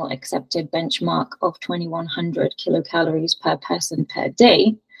international accepted benchmark of 2100 kilocalories per person per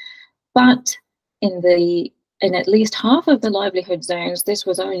day, but in at least half of the livelihood zones, this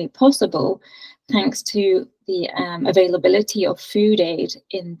was only possible thanks to the availability of food aid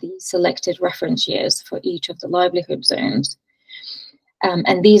in the selected reference years for each of the livelihood zones.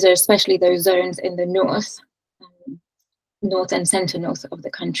 And these are especially those zones in the north and center north of the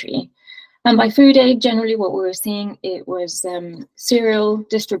country. And by food aid, generally what we were seeing, it was cereal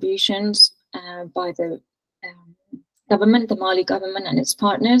distributions by the government, the Mali government and its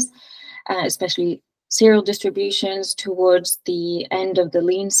partners, especially cereal distributions towards the end of the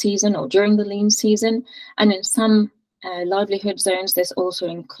lean season or during the lean season. And in some livelihood zones, this also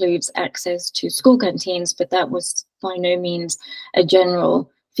includes access to school canteens, but that was by no means a general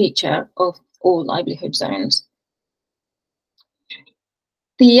feature of all livelihood zones.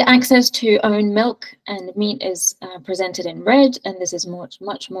 The access to own milk and meat is presented in red, and this is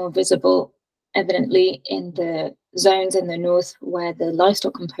much more visible evidently in the zones in the north where the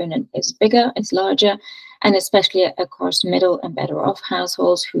livestock component is bigger, it's larger, and especially across middle and better off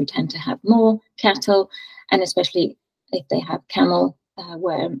households who tend to have more cattle, and especially if they have camel,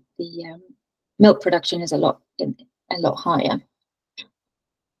 where the milk production is a lot higher.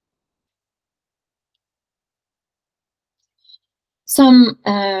 Some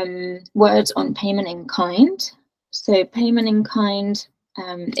words on payment in kind. So payment in kind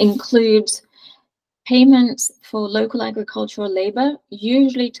includes payments for local agricultural labor,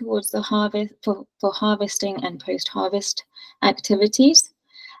 usually towards the harvest, for harvesting and post-harvest activities.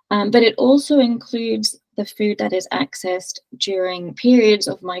 But it also includes the food that is accessed during periods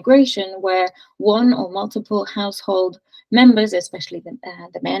of migration where one or multiple household members, especially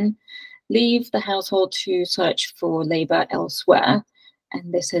the men, leave the household to search for labor elsewhere.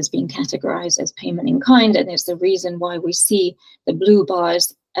 And this has been categorized as payment in kind, and is the reason why we see the blue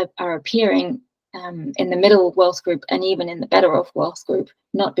bars are appearing in the middle wealth group and even in the better off wealth group,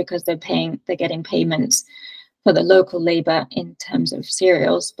 not because they're getting payments for the local labor in terms of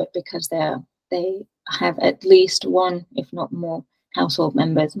cereals, but because they have at least one, if not more, household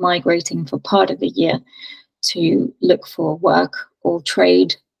members migrating for part of the year to look for work or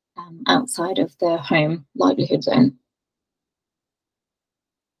trade outside of their home livelihood zone.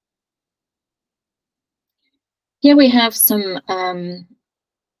 Here we have some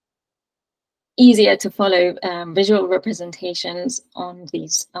easier to follow visual representations on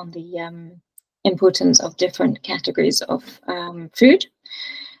the importance of different categories of food.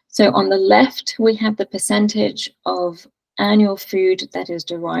 So on the left, we have the percentage of annual food that is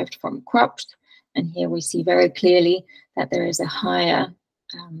derived from crops. And here we see very clearly that there is a higher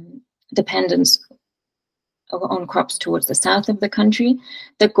dependence on crops towards the south of the country.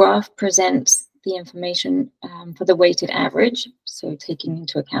 The graph presents the information for the weighted average, so taking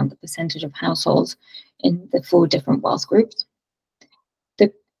into account the percentage of households in the 4 different wealth groups.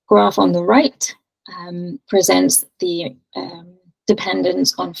 The graph on the right presents the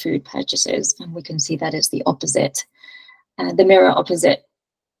dependence on food purchases, and we can see that is the opposite, the mirror opposite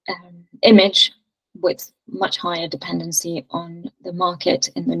image, with much higher dependency on the market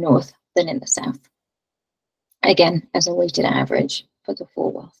in the north than in the south. Again, as a weighted average for the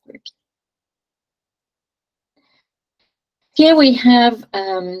 4 wealth groups. Here we have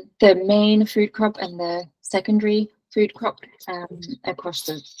the main food crop and the secondary food crop across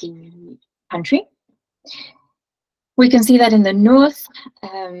the country. We can see that in the north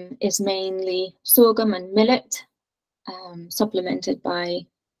is mainly sorghum and millet, supplemented by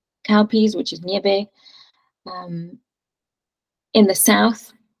cowpeas, which is niebe. In the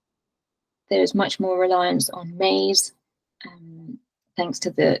south, there's much more reliance on maize, thanks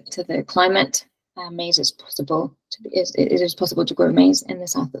to the climate. Maize is possible it is possible to grow maize in the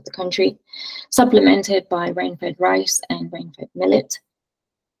south of the country, supplemented by rain-fed rice and rain-fed millet.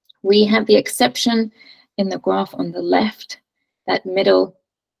 We have the exception in the graph on the left, that middle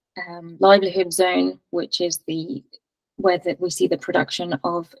livelihood zone, which is where we see the production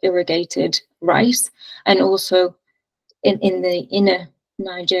of irrigated rice, and also in the inner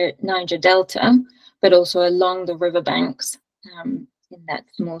Niger Delta, but also along the riverbanks in that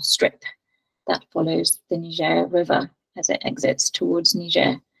small strip that follows the Niger River as it exits towards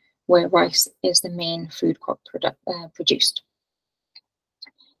Niger, where rice is the main food crop produced.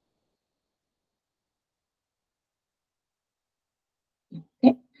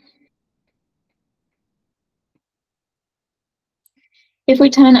 Okay. If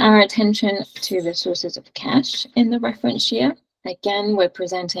we turn our attention to the sources of cash in the reference year, again, we're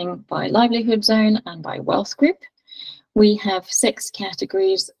presenting by livelihood zone and by wealth group. We have 6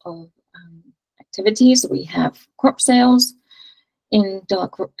 categories of activities. We have crop sales in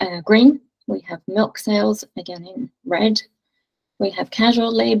dark green. We have milk sales, again in red. We have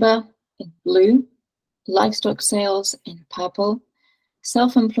casual labor in blue, livestock sales in purple,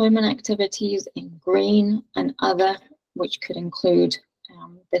 self-employment activities in green, and other, which could include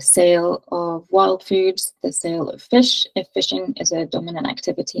the sale of wild foods, the sale of fish, if fishing is a dominant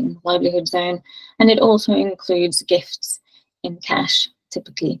activity in the livelihood zone, and it also includes gifts in cash,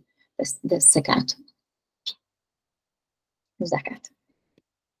 typically the zakat.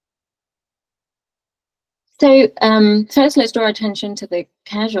 So first, let's draw attention to the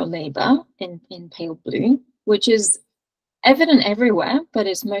casual labor in pale blue, which is evident everywhere, but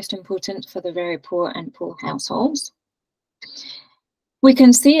it's most important for the very poor and poor households. We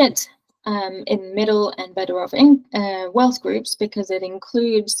can see it in middle and better off wealth groups because it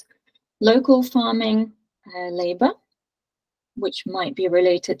includes local farming labor, which might be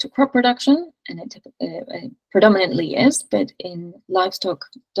related to crop production, and it predominantly is, but in livestock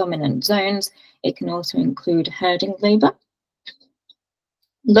dominant zones, it can also include herding labor.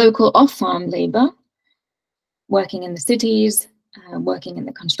 Local off-farm labor, working in the cities, working in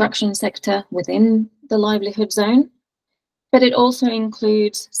the construction sector within the livelihood zone, but it also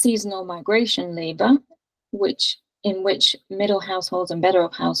includes seasonal migration labor, in which middle households and better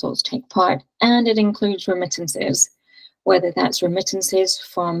off households take part, and it includes remittances, whether that's remittances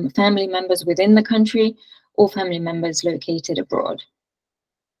from family members within the country or family members located abroad.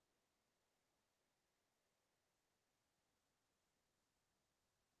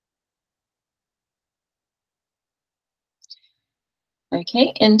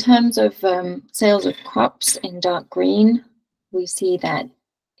 Okay, in terms of sales of crops in dark green, we see that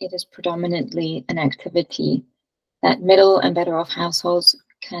it is predominantly an activity that middle and better off households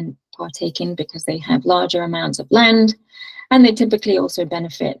can partake in because they have larger amounts of land, and they typically also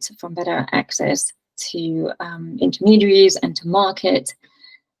benefit from better access to intermediaries and to market,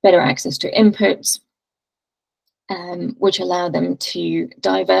 better access to inputs, which allow them to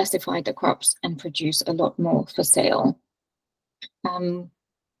diversify the crops and produce a lot more for sale.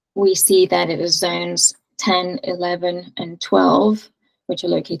 We see that it is zones 10, 11, and 12, which are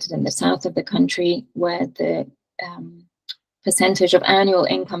located in the south of the country, where the percentage of annual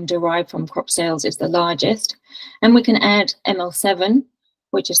income derived from crop sales is the largest. And we can add ML7,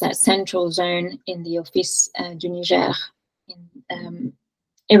 which is that central zone in the Office du Niger, in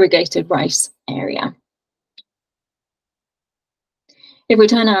irrigated rice area. If we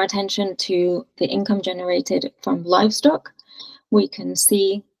turn our attention to the income generated from livestock, we can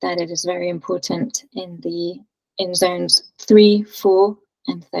see that it is very important in zones 3, 4,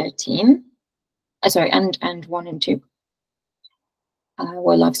 and 13. And 1 and 2,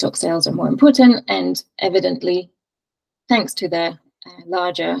 where livestock sales are more important, and evidently, thanks to their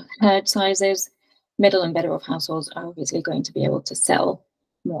larger herd sizes, middle and better off households are obviously going to be able to sell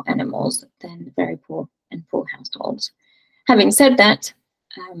more animals than very poor and poor households. Having said that,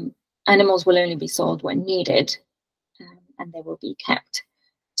 animals will only be sold when needed, and they will be kept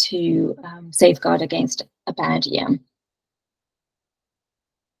to safeguard against a bad year.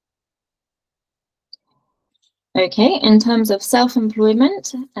 Okay, in terms of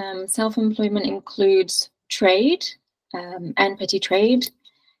self-employment, self-employment includes trade and petty trade,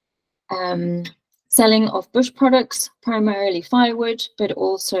 selling of bush products, primarily firewood, but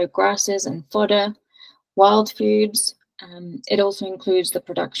also grasses and fodder, wild foods. It also includes the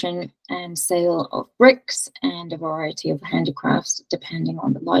production and sale of bricks and a variety of handicrafts, depending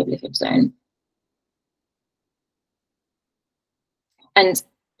on the livelihood zone. And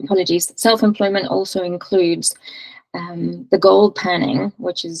apologies, self-employment also includes the gold panning,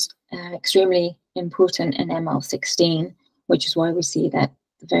 which is extremely important in ML16, which is why we see that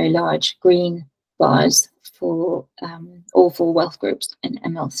very large green bars for all 4 wealth groups in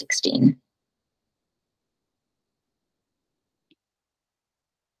ML16.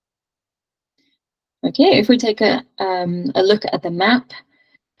 Okay, if we take a look at the map,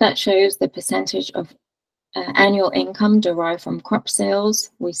 that shows the percentage of annual income derived from crop sales.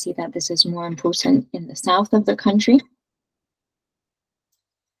 We see that this is more important in the south of the country,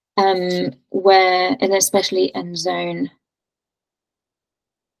 and especially in zone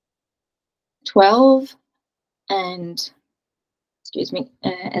 12 and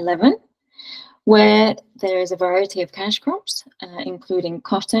 11, where there is a variety of cash crops, including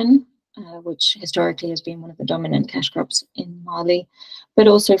cotton, which historically has been one of the dominant cash crops in Mali, but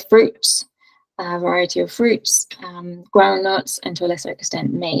also fruits, a variety of fruits, groundnuts, and to a lesser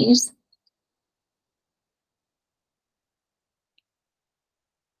extent maize.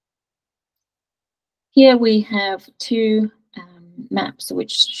 Here we have 2 maps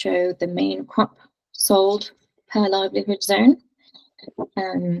which show the main crop sold per livelihood zone.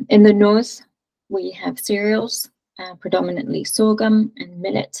 In the north, we have cereals, predominantly sorghum and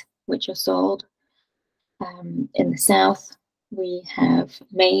millet, which are sold. In the south, we have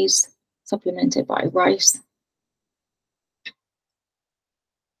maize, supplemented by rice.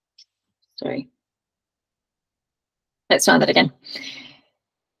 Sorry. Let's start that again.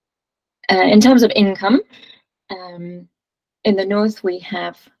 In terms of income, in the north, we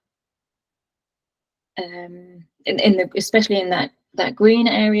have, especially in that green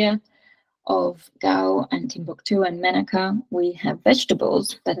area of Gao and Timbuktu and Menaka, we have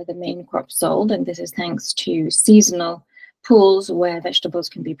vegetables that are the main crop sold, and this is thanks to seasonal pools where vegetables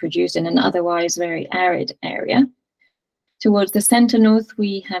can be produced in an otherwise very arid area. Towards the center north,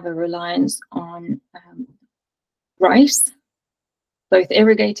 we have a reliance on rice, both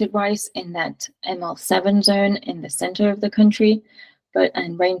irrigated rice in that ML7 zone in the center of the country,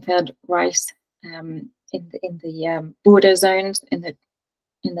 and rain-fed rice in the border zones in the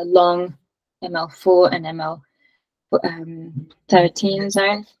long ML4 and ML13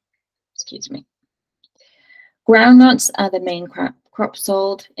 zone. Excuse me. Groundnuts are the main crop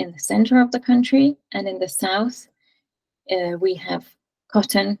sold in the center of the country, and in the south, we have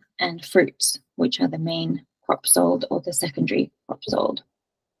cotton and fruits, which are the main crop sold or the secondary crop sold.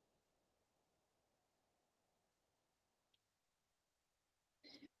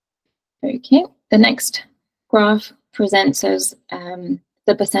 Okay, the next graph presents us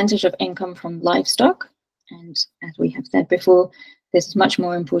the percentage of income from livestock. And as we have said before, this is much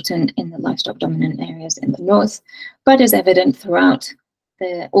more important in the livestock dominant areas in the north, but is evident throughout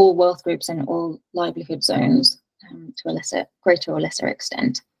all wealth groups and all livelihood zones to a greater or lesser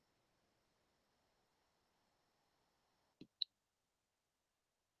extent.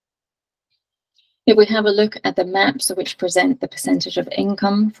 If we have a look at the maps which present the percentage of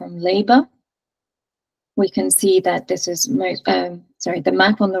income from labor, we can see that this is the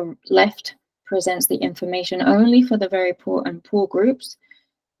map on the left presents the information only for the very poor and poor groups,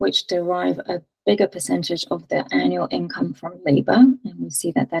 which derive a bigger percentage of their annual income from labor. And we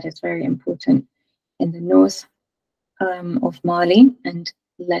see that that is very important in the north of Mali, and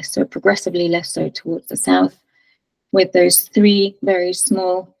less so, progressively less so towards the south, with those 3 very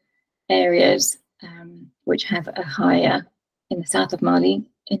small areas which have a higher in the south of Mali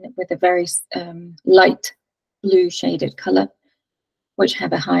with a very light blue shaded color, which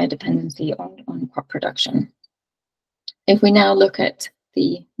have a higher dependency on crop production. If we now look at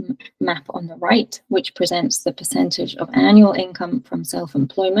the map on the right, which presents the percentage of annual income from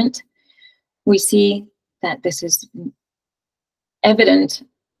self-employment, we see that this is evident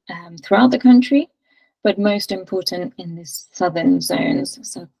throughout the country, but most important in the southern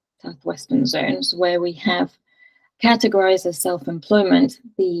zones, southwestern zones, where we have categorized as self-employment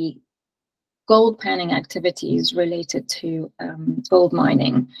the gold panning activities related to gold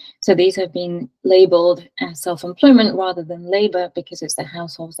mining. So these have been labeled as self-employment rather than labor, because it's the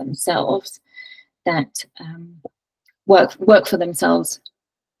households themselves that work for themselves,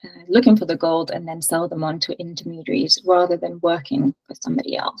 looking for the gold and then sell them on to intermediaries rather than working for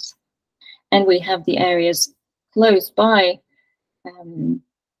somebody else. And we have the areas close by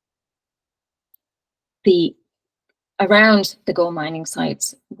around the gold mining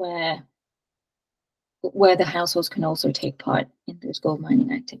sites where the households can also take part in those gold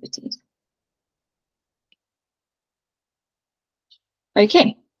mining activities.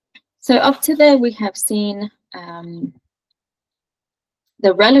 Okay, so up to there we have seen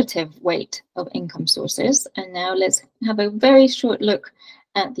the relative weight of income sources, and now let's have a very short look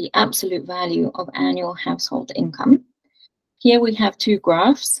at the absolute value of annual household income. Here we have two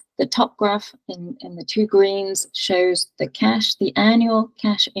graphs. The top graph in the two greens shows the annual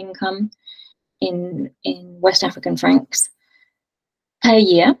cash income in West African francs per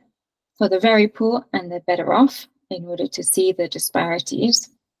year for the very poor and the better off, in order to see the disparities.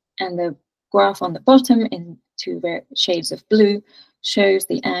 And the graph on the bottom in two shades of blue shows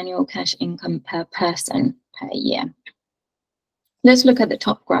the annual cash income per person per year. Let's look at the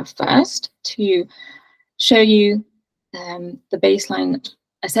top graph first to show you the baseline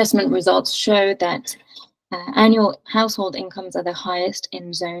assessment results show that annual household incomes are the highest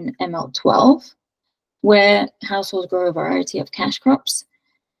in zone ML12, where households grow a variety of cash crops.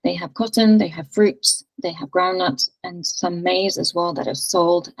 They have cotton, they have fruits, they have groundnuts, and some maize as well that are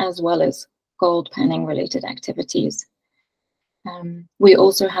sold, as well as gold panning related activities. We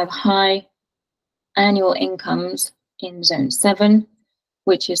also have high annual incomes in zone 7,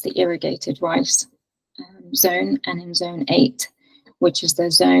 which is the irrigated rice zone, and in zone 8, which is the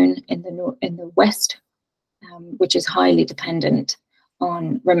zone in the west, which is highly dependent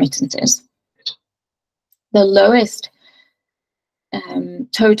on remittances. The lowest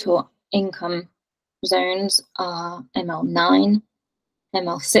total income zones are ML9,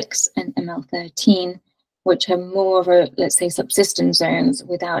 ML6, and ML13, which are more of a, let's say, subsistence zones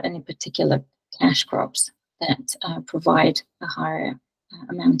without any particular cash crops that provide a higher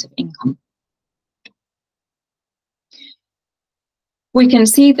amount of income. We can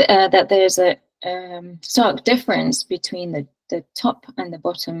see that there's a stark difference between the top and the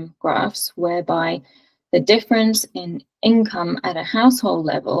bottom graphs, whereby the difference in income at a household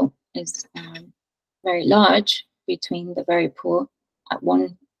level is very large between the very poor at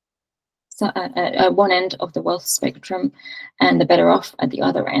one end of the wealth spectrum and the better off at the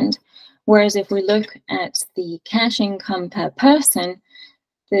other end. Whereas if we look at the cash income per person,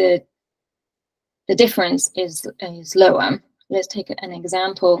 the difference is lower. Let's take an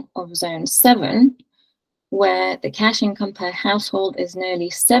example of zone 7, where the cash income per household is nearly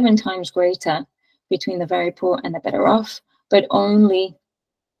 7 times greater between the very poor and the better off, but only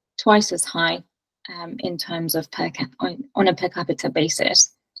twice as high in terms of on a per capita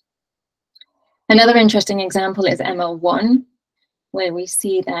basis. Another interesting example is ML1, where we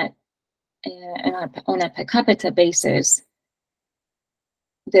see that on a per capita basis,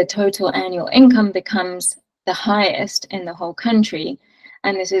 the total annual income becomes the highest in the whole country.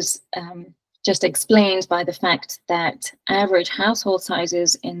 And this is just explained by the fact that average household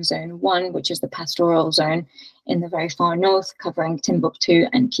sizes in zone 1, which is the pastoral zone in the very far north, covering Timbuktu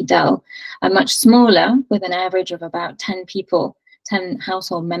and Kidal, are much smaller, with an average of about 10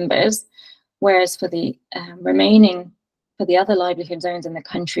 household members, whereas for the the other livelihood zones in the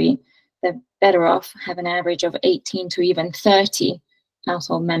country, the better off have an average of 18 to even 30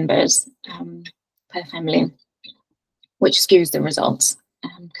 household members per family, which skews the results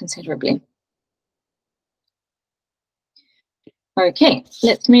considerably. Okay,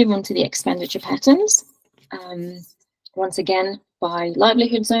 let's move on to the expenditure patterns. Once again, by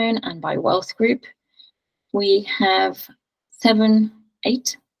livelihood zone and by wealth group, we have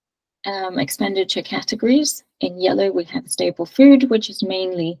 8 expenditure categories. In yellow, we have staple food, which is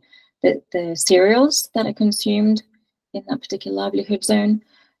mainly the cereals that are consumed in that particular livelihood zone.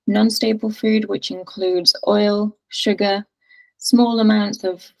 Non-staple food, which includes oil, sugar, small amounts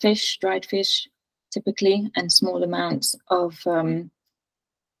of fish, dried fish, typically, and small amounts of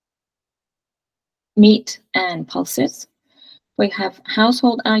meat and pulses. We have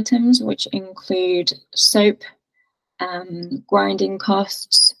household items, which include soap, grinding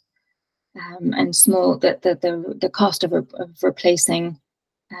costs, and the cost of replacing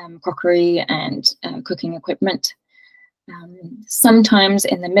crockery and cooking equipment. Sometimes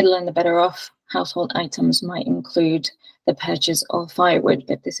in the middle and the better off, household items might include the purchase of firewood,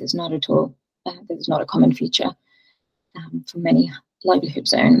 but this is not at all, this is not a common feature for many livelihood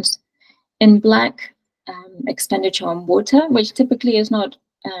zones. In black, expenditure on water, which typically is not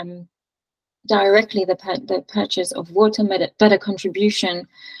directly the purchase of water, but a contribution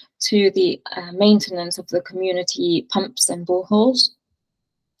to the maintenance of the community pumps and boreholes.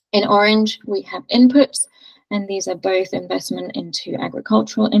 In orange, we have inputs, and these are both investment into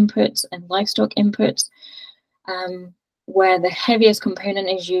agricultural inputs and livestock inputs, where the heaviest component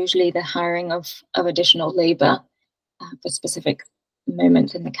is usually the hiring of additional labor for specific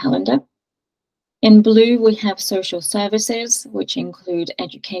moments in the calendar. In blue, we have social services, which include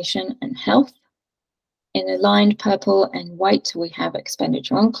education and health. In aligned purple and white, we have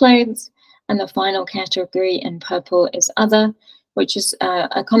expenditure on clothes. And the final category in purple is other, which is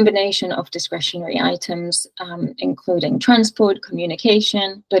a combination of discretionary items, including transport,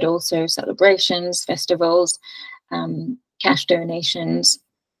 communication, but also celebrations, festivals, cash donations,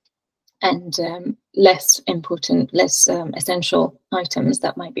 and less important, less essential items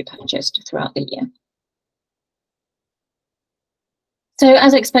that might be purchased throughout the year. So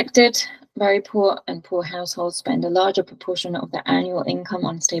as expected, very poor and poor households spend a larger proportion of their annual income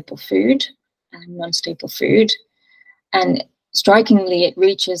on staple food and non-staple food. And strikingly, it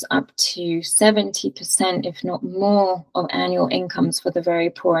reaches up to 70%, if not more, of annual incomes for the very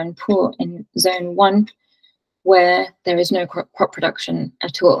poor and poor in Zone 1, where there is no crop production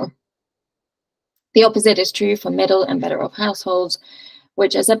at all. The opposite is true for middle and better off households,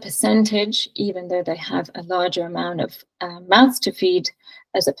 which as a percentage, even though they have a larger amount of mouths to feed,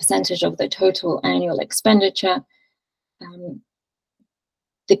 as a percentage of the total annual expenditure,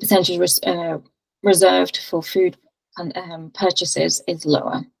 the percentage reserved for food purchases is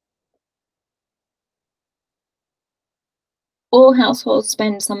lower. All households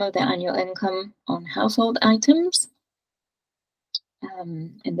spend some of their annual income on household items,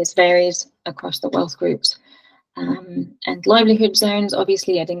 and this varies across the wealth groups. And livelihood zones,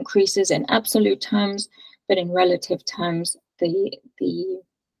 obviously it increases in absolute terms, but in relative terms, the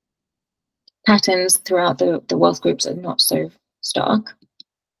patterns throughout the wealth groups are not so stark.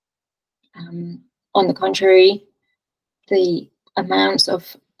 On the contrary, the amounts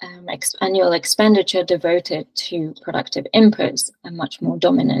of annual expenditure devoted to productive inputs are much more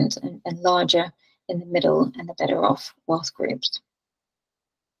dominant and larger in the middle and the better off wealth groups,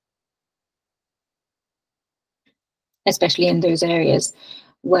 especially in those areas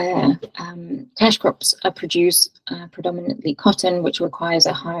where cash crops are produced, predominantly cotton, which requires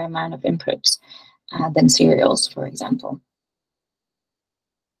a higher amount of inputs than cereals, for example.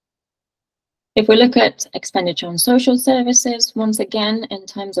 If we look at expenditure on social services, once again, in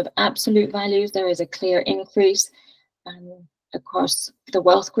terms of absolute values, there is a clear increase across the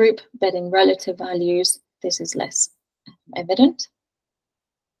wealth group, but in relative values, this is less evident.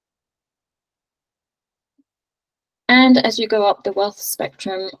 And as you go up the wealth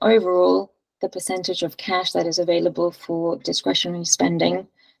spectrum, overall, the percentage of cash that is available for discretionary spending,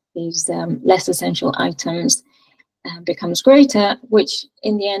 these less essential items, becomes greater, which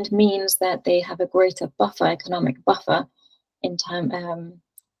in the end means that they have a greater buffer, economic buffer, in time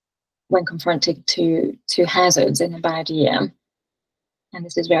when confronted to hazards in a bad year. And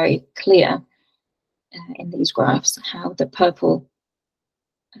this is very clear in these graphs, how the purple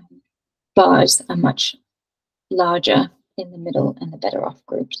bars are much larger in the middle and the better off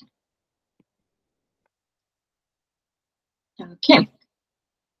groups. Okay.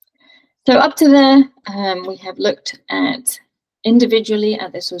 So up to there, we have looked at individually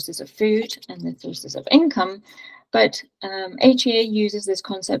at the sources of food and the sources of income, but HEA uses this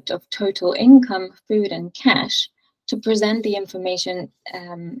concept of total income, food and cash to present the information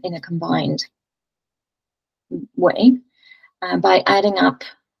in a combined way by adding up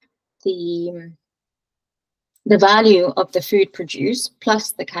the value of the food produced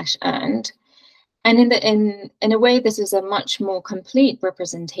plus the cash earned. And in a way, this is a much more complete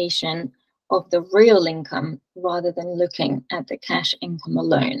representation of the real income rather than looking at the cash income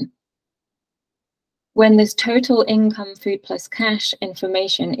alone. When this total income, food plus cash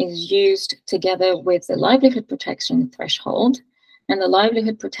information is used together with the livelihood protection threshold, and the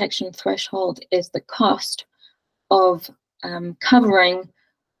livelihood protection threshold is the cost of covering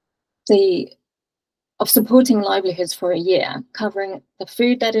the of supporting livelihoods for a year, covering the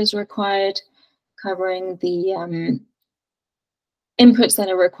food that is required, covering the inputs that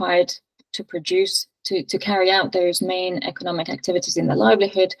are required to produce, to carry out those main economic activities in the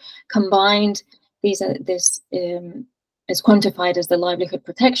livelihood. Combined, this is quantified as the livelihood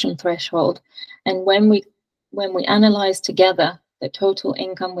protection threshold. And when we analyze together the total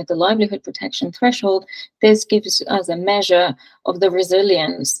income with the livelihood protection threshold, this gives us a measure of the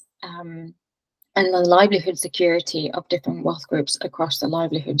resilience and the livelihood security of different wealth groups across the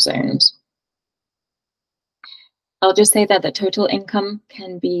livelihood zones. I'll just say that the total income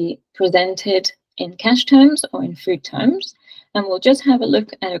can be presented in cash terms or in food terms. And we'll just have a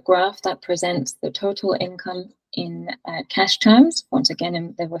look at a graph that presents the total income in cash terms, once again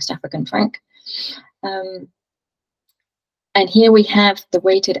in the West African franc. And here we have the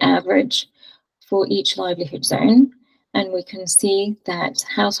weighted average for each livelihood zone. And we can see that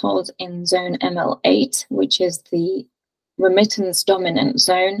households in zone ML8, which is the remittance dominant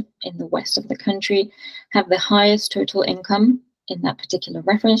zone in the west of the country, have the highest total income in that particular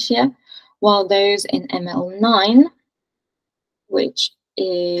reference year, while those in ML9, which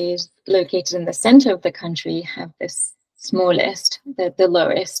is located in the center of the country, have this smallest, the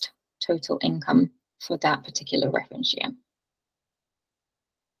lowest total income for that particular reference year.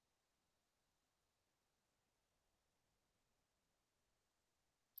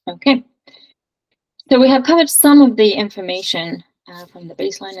 Okay. So we have covered some of the information from the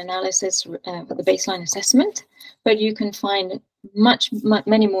baseline analysis, the baseline assessment, but you can find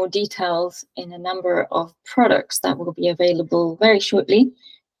many more details in a number of products that will be available very shortly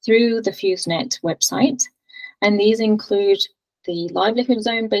through the FuseNet website. And these include the Livelihood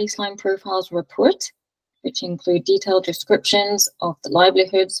Zone Baseline Profiles Report, which include detailed descriptions of the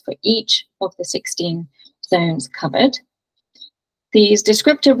livelihoods for each of the 16 zones covered. These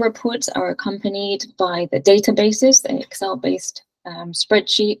descriptive reports are accompanied by the databases, the Excel-based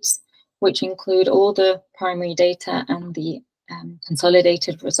spreadsheets, which include all the primary data and the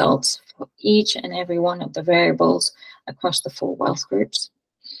consolidated results for each and every one of the variables across the 4 wealth groups.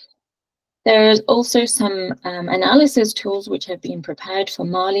 There's also some analysis tools which have been prepared for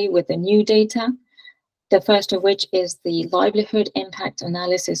Mali with the new data. The first of which is the Livelihood Impact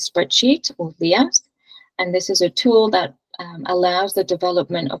Analysis Spreadsheet, or LIAS. And this is a tool that allows the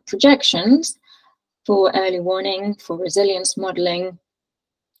development of projections for early warning, for resilience modeling,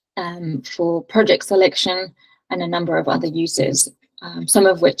 for project selection, and a number of other uses, some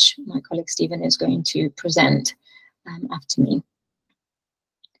of which my colleague Stephen is going to present after me.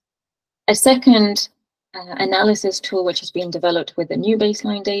 A second analysis tool which has been developed with the new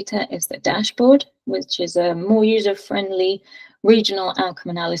baseline data is the dashboard, which is a more user-friendly regional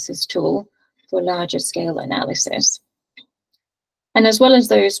outcome analysis tool for larger scale analysis. And as well as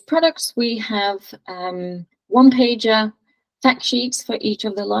those products, we have one-pager fact sheets for each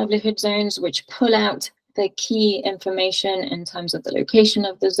of the livelihood zones, which pull out the key information in terms of the location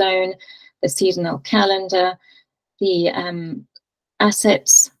of the zone, the seasonal calendar, the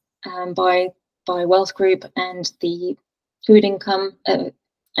assets by wealth group, and the food income,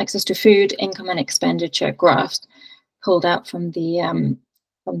 access to food, income and expenditure graphs pulled out from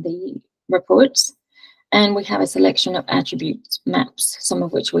the reports. And we have a selection of attribute maps, some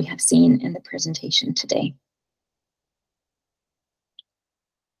of which we have seen in the presentation today.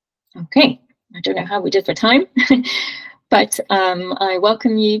 Okay, I don't know how we did for time, but I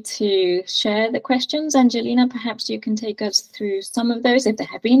welcome you to share the questions. Angelina, perhaps you can take us through some of those if there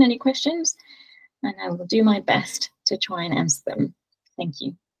have been any questions, and I will do my best to try and answer them. Thank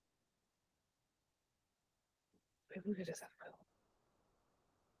you.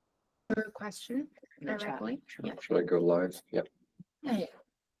 A question directly. Yeah. Should I go live? Yep. Yeah.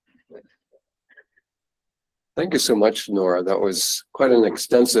 Thank you so much, Nora. That was quite an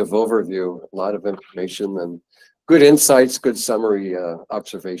extensive overview, a lot of information and good insights, good summary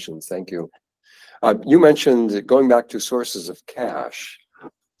observations. Thank you. You mentioned, going back to sources of cash,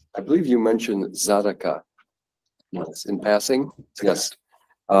 I believe you mentioned Zadaka. Yes, in passing. Yes.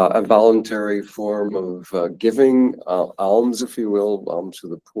 A voluntary form of giving, alms, if you will, alms to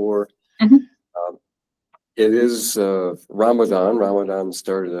the poor. Mm-hmm. It is Ramadan. Ramadan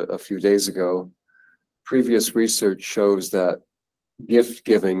started a few days ago. Previous research shows that gift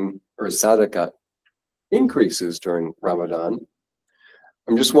giving, or sadaqah, increases during Ramadan.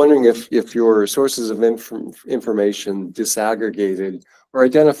 I'm just wondering if your sources of information disaggregated or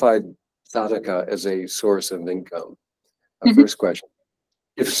identified sadaqah as a source of income. First question.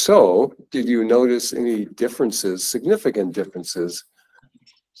 If so, did you notice any differences, significant differences,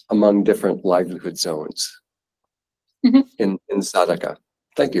 among different livelihood zones in sadaqah?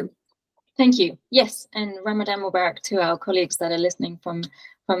 Thank you. Thank you. Yes, and Ramadan Mubarak to our colleagues that are listening from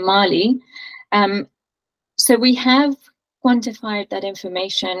Mali. So we have quantified that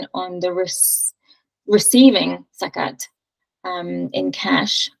information on the receiving zakat in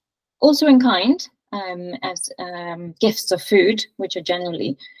cash, also in kind, as gifts of food, which are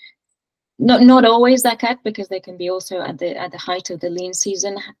generally not always zakat, because they can be also at the height of the lean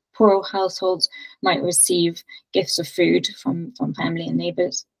season. Poor households might receive gifts of food from family and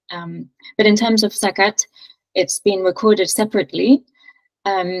neighbors. But in terms of zakat, it's been recorded separately.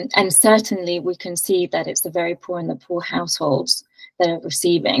 And certainly we can see that it's the very poor and the poor households that are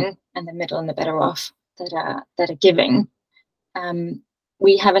receiving, and the middle and the better off that are giving.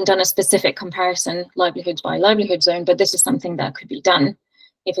 We haven't done a specific comparison livelihoods by livelihood zone, but this is something that could be done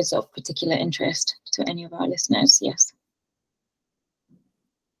if it's of particular interest to any of our listeners. Yes.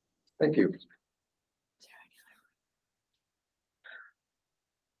 Thank you.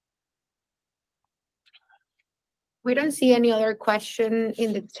 We don't see any other question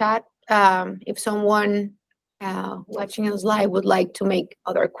in the chat. If someone watching us live would like to make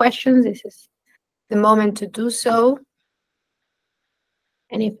other questions, this is the moment to do so.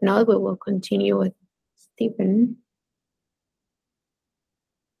 And if not, we will continue with Stephen.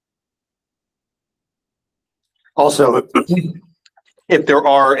 Also, if there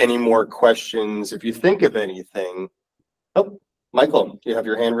are any more questions, if you think of anything. Oh, Michael, you have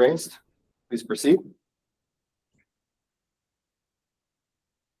your hand raised. Please proceed.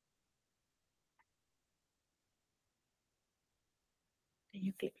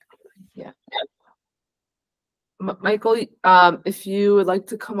 Yeah. Michael, if you would like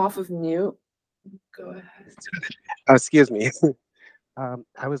to come off of mute, go ahead. Excuse me.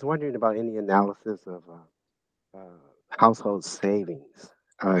 I was wondering about any analysis of household savings,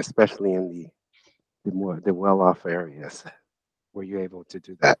 especially in the well-off areas. Were you able to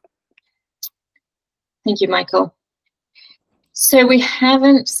do that? Thank you, Michael. So we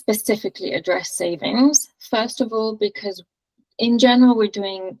haven't specifically addressed savings. First of all, because in general, we're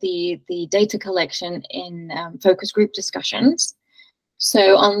doing the data collection in focus group discussions.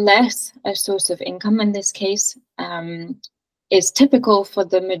 So unless a source of income in this case is typical for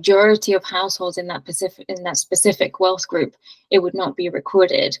the majority of households in that specific wealth group, it would not be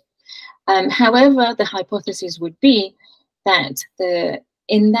recorded. However, the hypothesis would be that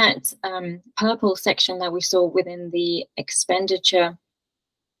in that purple section that we saw within the expenditure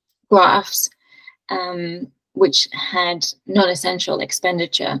graphs, which had non-essential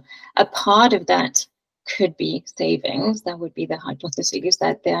expenditure, a part of that could be savings. That would be the hypothesis,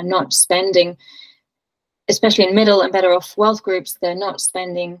 that they are not spending, especially in middle and better off wealth groups, they're not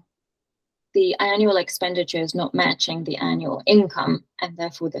spending, the annual expenditure is not matching the annual income, and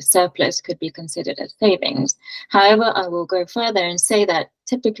therefore the surplus could be considered as savings. However, I will go further and say that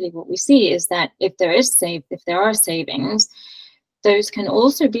typically what we see is that if there are savings, those can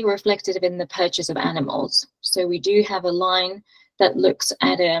also be reflected in the purchase of animals. So we do have a line that looks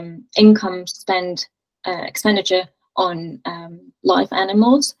at income expenditure on live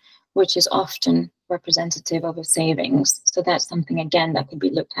animals, which is often representative of a savings. So that's something, again, that could be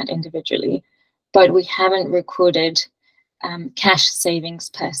looked at individually. But we haven't recorded cash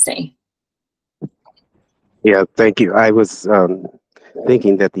savings per se. Yeah, thank you. I was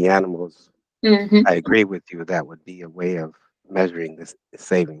thinking that the animals, Mm-hmm. I agree with you, that would be a way of measuring this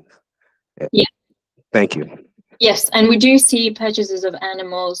savings. Yeah. Thank you. Yes, and we do see purchases of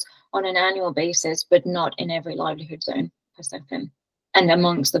animals on an annual basis, but not in every livelihood zone per second. And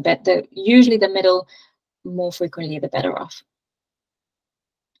amongst usually the middle, more frequently the better off.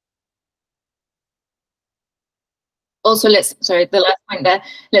 Also, the last point there,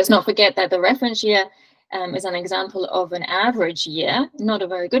 let's not forget that the reference year is an example of an average year, not a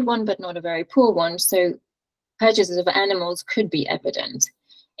very good one, but not a very poor one. So purchases of animals could be evident.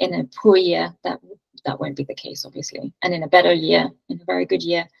 In a poor year, that won't be the case, obviously. And in a better year, in a very good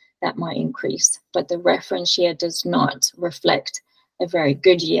year, that might increase. But the reference year does not reflect a very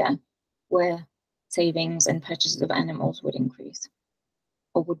good year where savings and purchases of animals would increase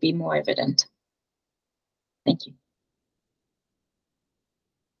or would be more evident. Thank you.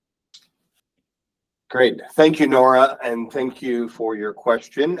 Great. Thank you, Nora, and thank you for your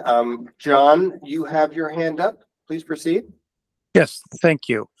question. John, you have your hand up. Please proceed. Yes, thank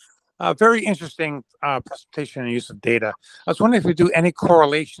you. Very interesting presentation and use of data. I was wondering if we do any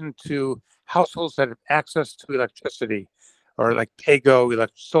correlation to households that have access to electricity, or like PAYGO,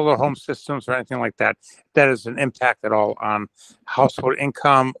 solar home systems, or anything like that. That is an impact at all on household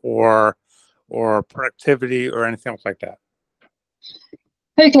income or productivity or anything like that.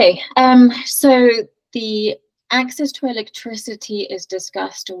 Okay, so the access to electricity is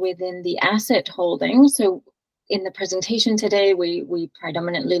discussed within the asset holding. So in the presentation today, we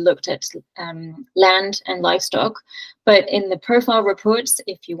predominantly looked at land and livestock, but in the profile reports,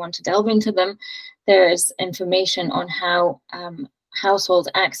 if you want to delve into them, there is information on how households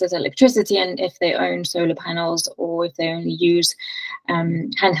access electricity and if they own solar panels or if they only use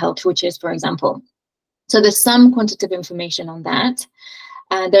handheld switches, for example. So there's some quantitative information on that.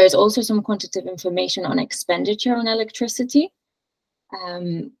 There is also some quantitative information on expenditure on electricity.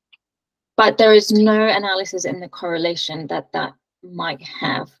 But there is no analysis in the correlation that might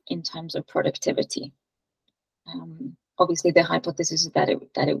have in terms of productivity. Obviously, the hypothesis is that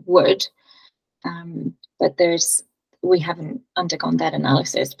it would, but we haven't undergone that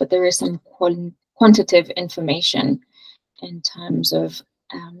analysis. But there is some quantitative information in terms of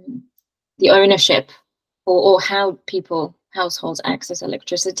the ownership or how households access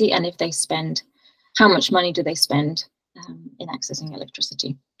electricity, and if they spend, how much money do they spend in accessing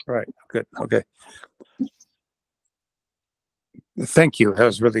electricity. Right. Good. Okay. Thank you. That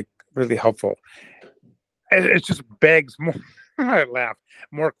was really, really helpful. It just begs more, I laugh,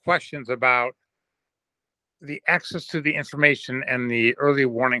 more questions about the access to the information and the early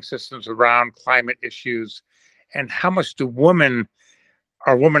warning systems around climate issues, and how much do women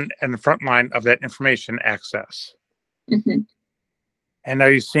in the front line of that information access? Mm-hmm. And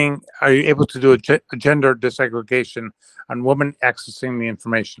are you able to do a gender disaggregation on women accessing the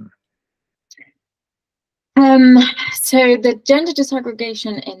information? So the gender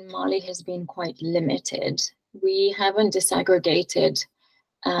disaggregation in Mali has been quite limited. We haven't disaggregated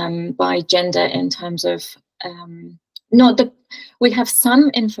by gender in terms of we have some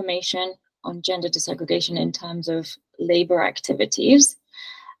information on gender disaggregation in terms of labor activities,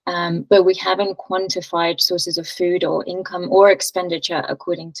 but we haven't quantified sources of food or income or expenditure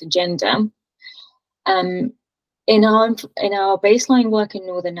according to gender. In our baseline work in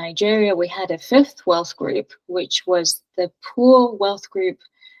northern Nigeria, we had a fifth wealth group, which was the poor wealth group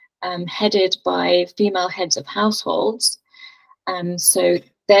headed by female heads of households. So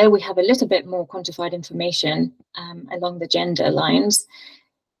there we have a little bit more quantified information along the gender lines.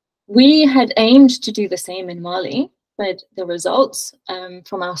 We had aimed to do the same in Mali, but the results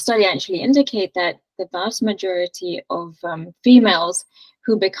from our study actually indicate that the vast majority of females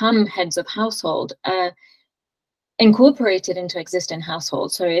who become heads of household are incorporated into existing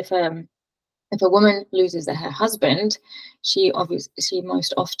households. So if a woman loses her husband, she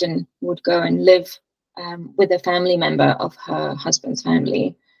most often would go and live with a family member of her husband's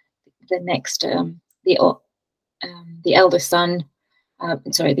family, the eldest son,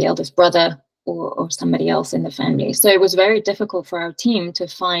 the eldest brother, or somebody else in the family. So it was very difficult for our team to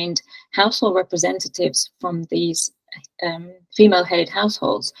find household representatives from these female-headed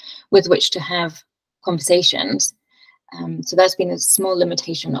households with which to have conversations. So that's been a small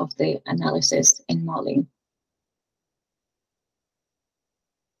limitation of the analysis in Mali.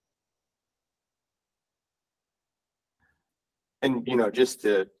 And, just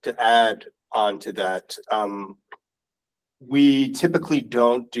to add on to that, we typically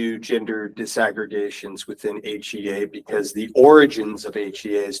don't do gender disaggregations within HEA because the origins of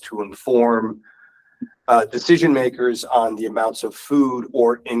HEA is to inform decision makers on the amounts of food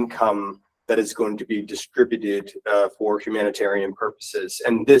or income that is going to be distributed for humanitarian purposes.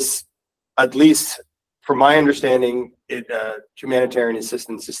 And this, at least from my understanding, humanitarian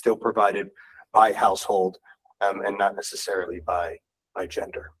assistance is still provided by household and not necessarily by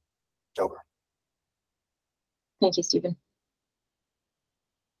gender. Over. Thank you, Stephen.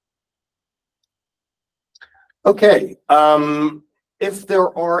 Okay. If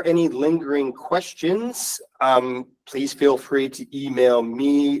there are any lingering questions, please feel free to email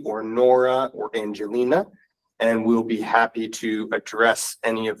me or Nora or Angelina, and we'll be happy to address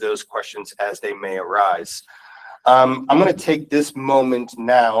any of those questions as they may arise. I'm going to take this moment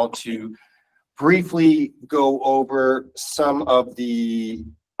now to briefly go over some of the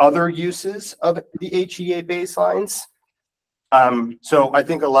other uses of the HEA baselines. So I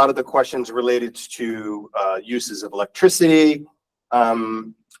think a lot of the questions related to uses of electricity,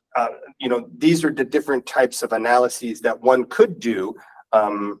 these are the different types of analyses that one could do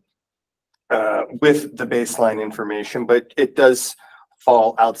with the baseline information, but it does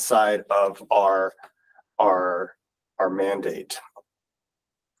fall outside of our mandate.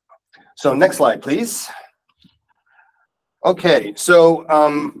 So next slide, please. Okay, so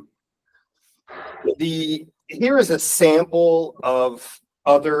here is a sample of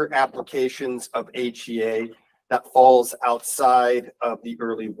other applications of HEA that falls outside of the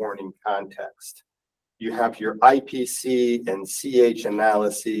early warning context. You have your IPC and CH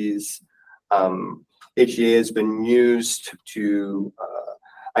analyses. HEA has been used to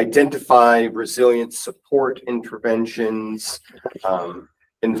identify resilient support interventions,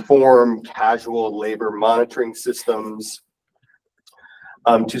 inform casual labor monitoring systems,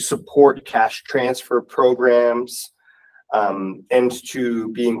 to support cash transfer programs, and to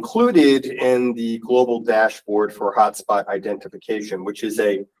be included in the global dashboard for hotspot identification, which is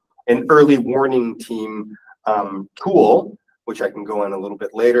an early warning team tool, which I can go on a little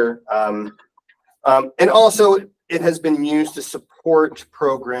bit later. And also, it has been used to support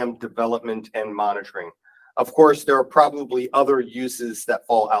program development and monitoring. Of course, there are probably other uses that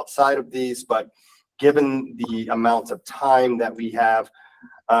fall outside of these, but given the amount of time that we have,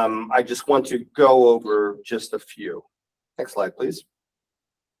 I just want to go over just a few. Next slide, please.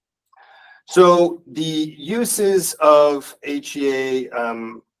 So the uses of HEA,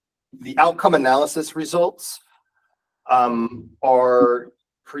 the outcome analysis results are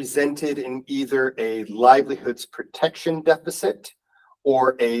presented in either a livelihoods protection deficit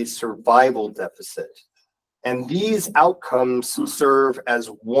or a survival deficit. And these outcomes serve as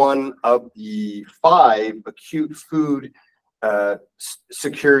one of the 5 acute food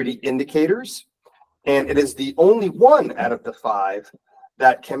security indicators. And it is the only one out of the 5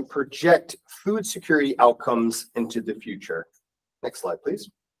 that can project food security outcomes into the future. Next slide, please.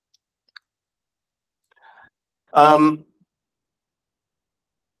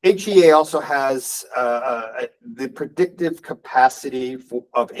 HEA also has the predictive capacity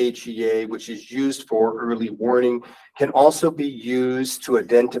of HEA, which is used for early warning, can also be used to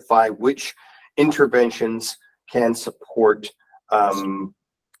identify which interventions can support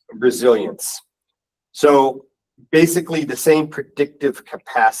resilience. So basically, the same predictive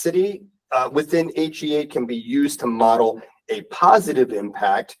capacity within HEA can be used to model a positive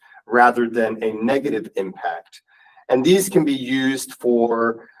impact rather than a negative impact. And these can be used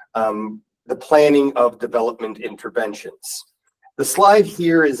for the planning of development interventions. The slide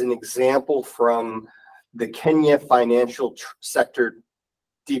here is an example from the Kenya Financial Sector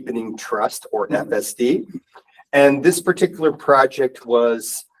Deepening Trust, or FSD. And this particular project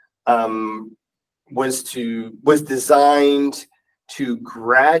was designed to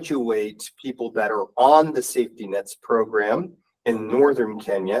graduate people that are on the safety nets program in northern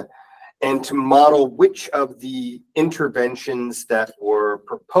Kenya, and to model which of the interventions that were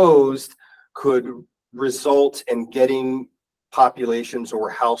proposed could result in getting populations or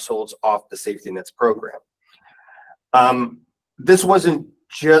households off the safety nets program. This wasn't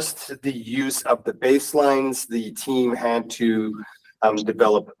just the use of the baselines. The team had to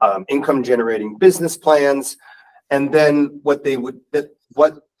develop income generating business plans. And then what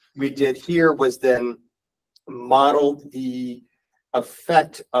we did here was then model the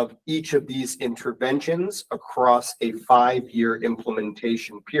effect of each of these interventions across a 5-year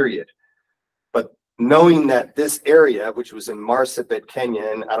implementation period. But knowing that this area, which was in Marsabit, Kenya,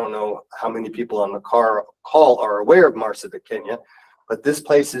 and I don't know how many people on the call are aware of Marsabit, Kenya, but this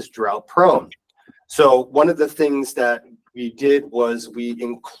place is drought prone. So one of the things that we did was we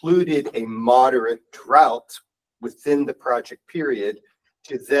included a moderate drought within the project period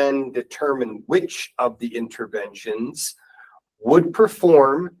to then determine which of the interventions would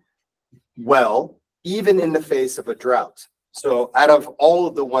perform well, even in the face of a drought. So out of all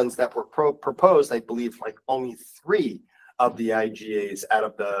of the ones that were proposed, I believe like only 3 of the IGAs out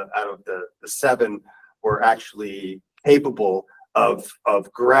of the 7 were actually capable of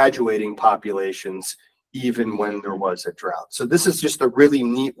graduating populations even when there was a drought. So this is just a really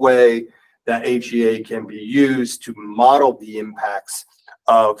neat way that HEA can be used to model the impacts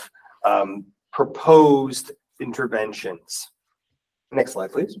of proposed interventions. Next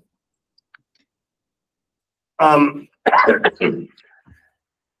slide, please. The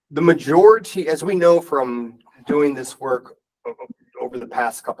majority, as we know from doing this work over the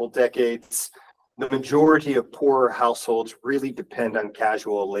past couple decades, the majority of poorer households really depend on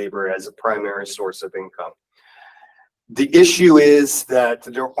casual labor as a primary source of income. The issue is that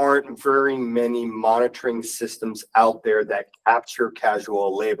there aren't very many monitoring systems out there that capture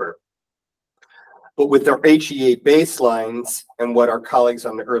casual labor. But with our HEA baselines and what our colleagues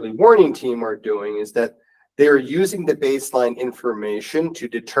on the early warning team are doing is that they're using the baseline information to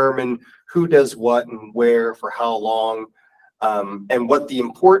determine who does what and where for how long, and what the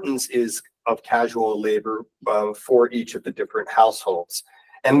importance is of casual labor for each of the different households.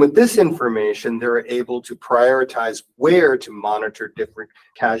 And with this information, they're able to prioritize where to monitor different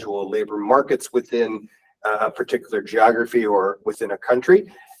casual labor markets within a particular geography or within a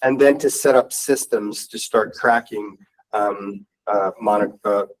country, and then to set up systems to start tracking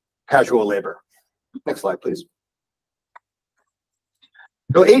casual labor. Next slide, please.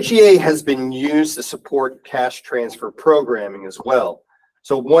 So HEA has been used to support cash transfer programming as well.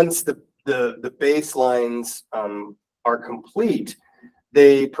 So once the baselines are complete,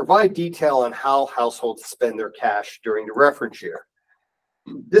 they provide detail on how households spend their cash during the reference year.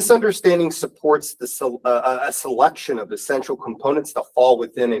 This understanding supports a selection of essential components that fall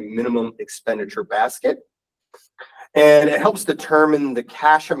within a minimum expenditure basket. And it helps determine the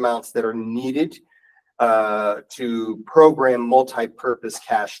cash amounts that are needed to program multi-purpose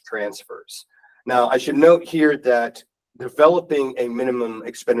cash transfers. Now, I should note here that developing a minimum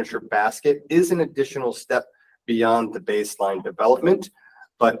expenditure basket is an additional step beyond the baseline development,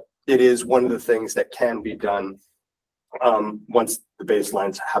 but it is one of the things that can be done once the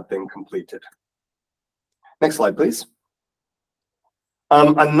baselines have been completed. Next slide, please.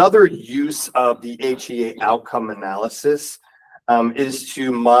 Another use of the HEA outcome analysis is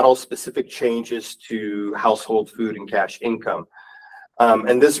to model specific changes to household food and cash income.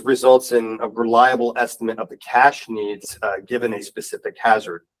 And this results in a reliable estimate of the cash needs given a specific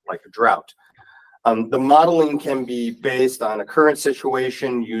hazard, like a drought. The modeling can be based on a current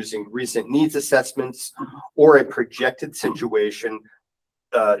situation using recent needs assessments or a projected situation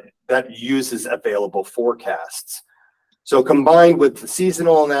that uses available forecasts. So combined with the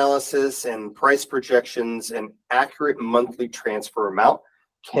seasonal analysis and price projections, an accurate monthly transfer amount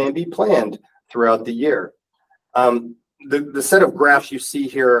can be planned throughout the year. The set of graphs you see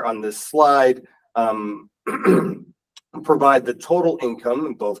here on this slide provide the total income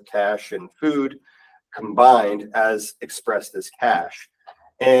in both cash and food combined as expressed as cash.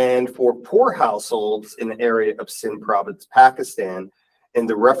 And for poor households in the area of Sindh province, Pakistan, in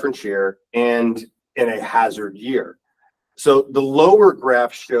the reference year and in a hazard year. So the lower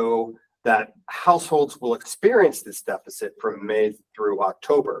graphs show that households will experience this deficit from May through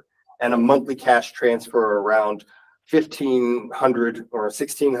October, and a monthly cash transfer around 1,500 or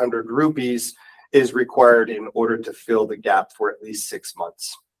 1,600 rupees is required in order to fill the gap for at least 6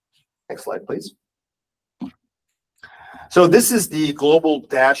 months. Next slide, please. So this is the global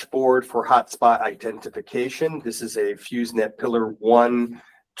dashboard for hotspot identification. This is a FuseNet Pillar 1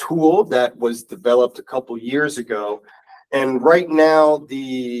 tool that was developed a couple years ago. And right now,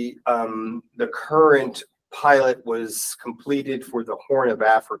 the current pilot was completed for the Horn of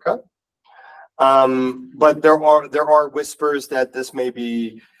Africa. But there are whispers that this may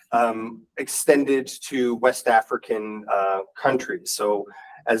be extended to West African countries. So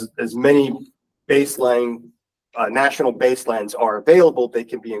as many baseline national baselines are available, they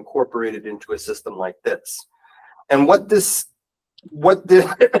can be incorporated into a system like this. And what this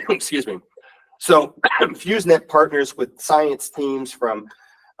excuse me. So FuseNet partners with science teams from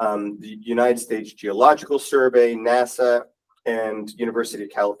the United States Geological Survey, NASA, and University of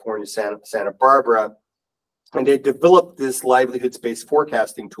California, Santa Barbara. And they developed this livelihoods-based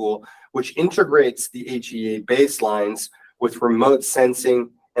forecasting tool, which integrates the HEA baselines with remote sensing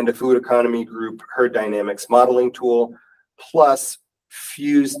and the Food Economy Group herd dynamics modeling tool, plus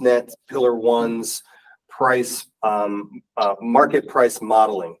FuseNet Pillar 1's price market price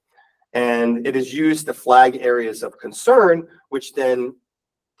modeling. And it is used to flag areas of concern, which then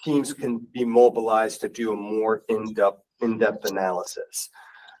teams can be mobilized to do a more in-depth analysis.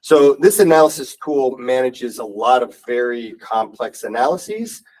 So this analysis tool manages a lot of very complex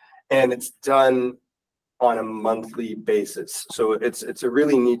analyses, and it's done on a monthly basis. So it's a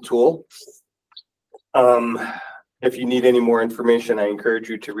really neat tool. If you need any more information, I encourage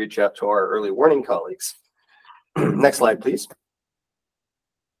you to reach out to our early warning colleagues. Next slide, please.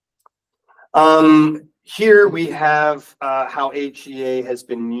 Here we have how HEA has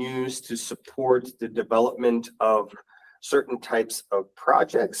been used to support the development of certain types of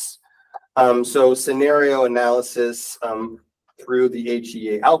projects. So scenario analysis through the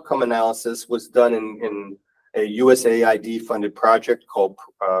HEA outcome analysis was done in a USAID funded project called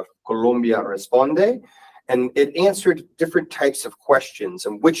Colombia Responde. And it answered different types of questions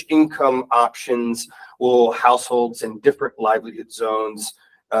and which income options will households in different livelihood zones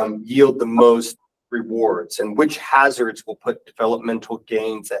yield the most rewards, and which hazards will put developmental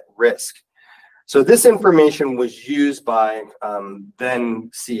gains at risk. So this information was used by then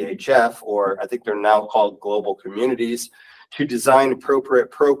CHF, or I think they're now called global communities, to design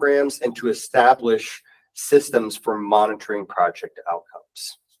appropriate programs and to establish systems for monitoring project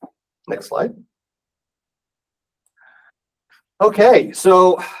outcomes. Next slide. Okay,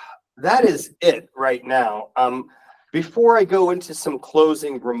 so that is it right now. Before I go into some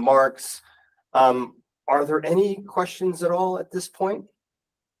closing remarks, are there any questions at all at this point?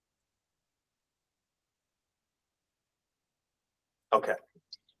 Okay.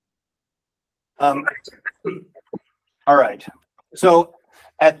 All right. So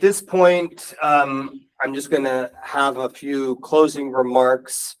At this point, I'm just going to have a few closing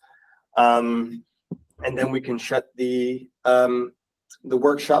remarks, and then we can shut the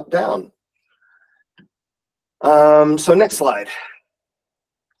workshop down. So next slide.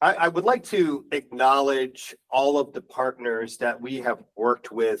 I would like to acknowledge all of the partners that we have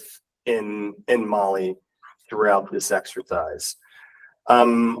worked with in Mali throughout this exercise.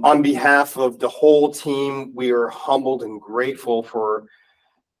 On behalf of the whole team, we are humbled and grateful for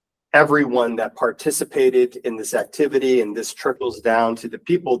everyone that participated in this activity, and this trickles down to the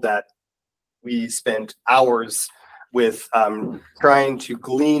people that we spent hours with trying to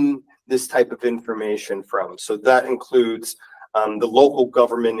glean this type of information from. So that includes the local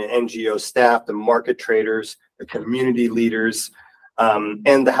government and NGO staff, the market traders, the community leaders,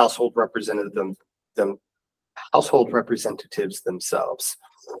 and the household representatives themselves.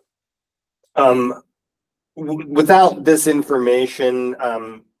 Without this information,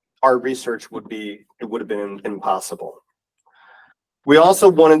 our research would have been impossible. We also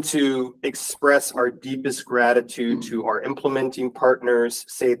wanted to express our deepest gratitude to our implementing partners,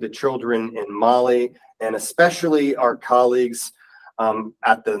 Save the Children in Mali, and especially our colleagues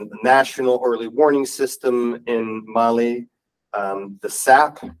at the National Early Warning System in Mali, the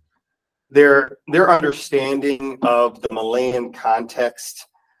SAP. Their understanding of the Malayan context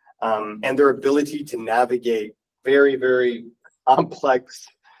and their ability to navigate very, very complex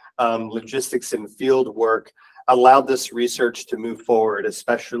logistics and field work allowed this research to move forward,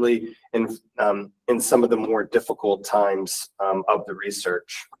 especially in some of the more difficult times of the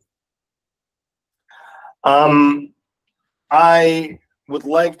research. I would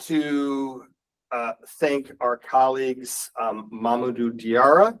like to thank our colleagues, Mamadou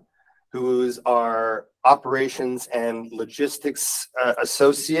Diarra, who is our operations and logistics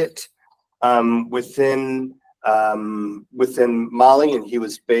associate within Mali, and he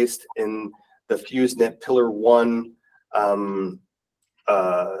was based in the FuseNet Pillar 1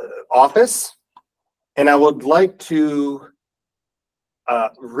 office. And I would like to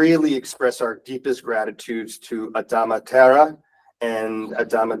really express our deepest gratitude to Adama Terra and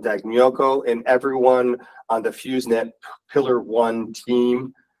Adama Dagnyoko and everyone on the FuseNet Pillar 1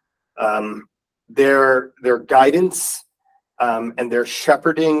 team. Their guidance and their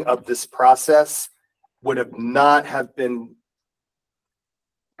shepherding of this process would have not have been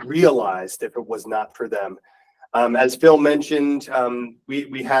realized if it was not for them. As Phil mentioned,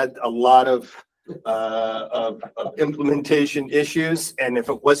 we had a lot of implementation issues, and if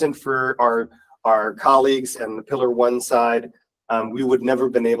it wasn't for our colleagues and the Pillar 1 side, we would never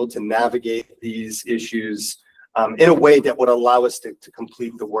been able to navigate these issues in a way that would allow us to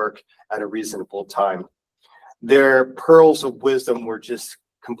complete the work at a reasonable time. Their pearls of wisdom were just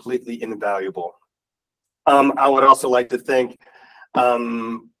completely invaluable. I would also like to thank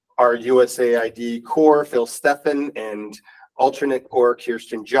our USAID core, Phil Steffen, and alternate core,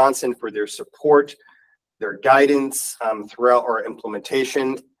 Kirsten Johnson, for their support, their guidance throughout our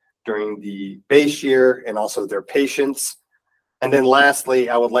implementation during the base year, and also their patience. And then lastly,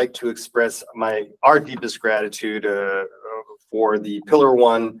 I would like to express our deepest gratitude for the Pillar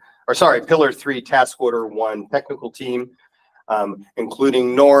 3 Task Order 1 technical team,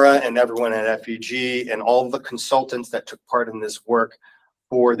 including Nora and everyone at FEG and all the consultants that took part in this work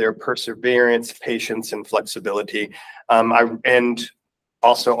for their perseverance, patience, and flexibility. And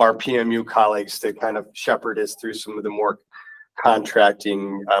also our PMU colleagues to kind of shepherd us through some of the more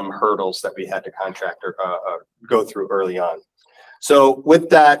contracting hurdles that we had to go through early on. So with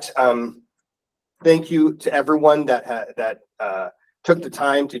that, thank you to everyone that took the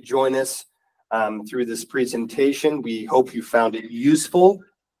time to join us through this presentation. We hope you found it useful.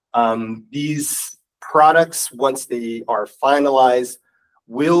 These products, once they are finalized,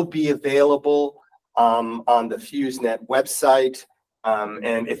 will be available on the FuseNet website.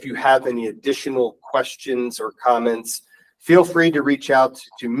 And if you have any additional questions or comments, feel free to reach out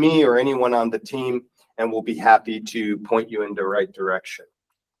to me or anyone on the team, and we'll be happy to point you in the right direction.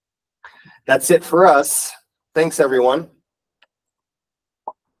 That's it for us. Thanks, everyone.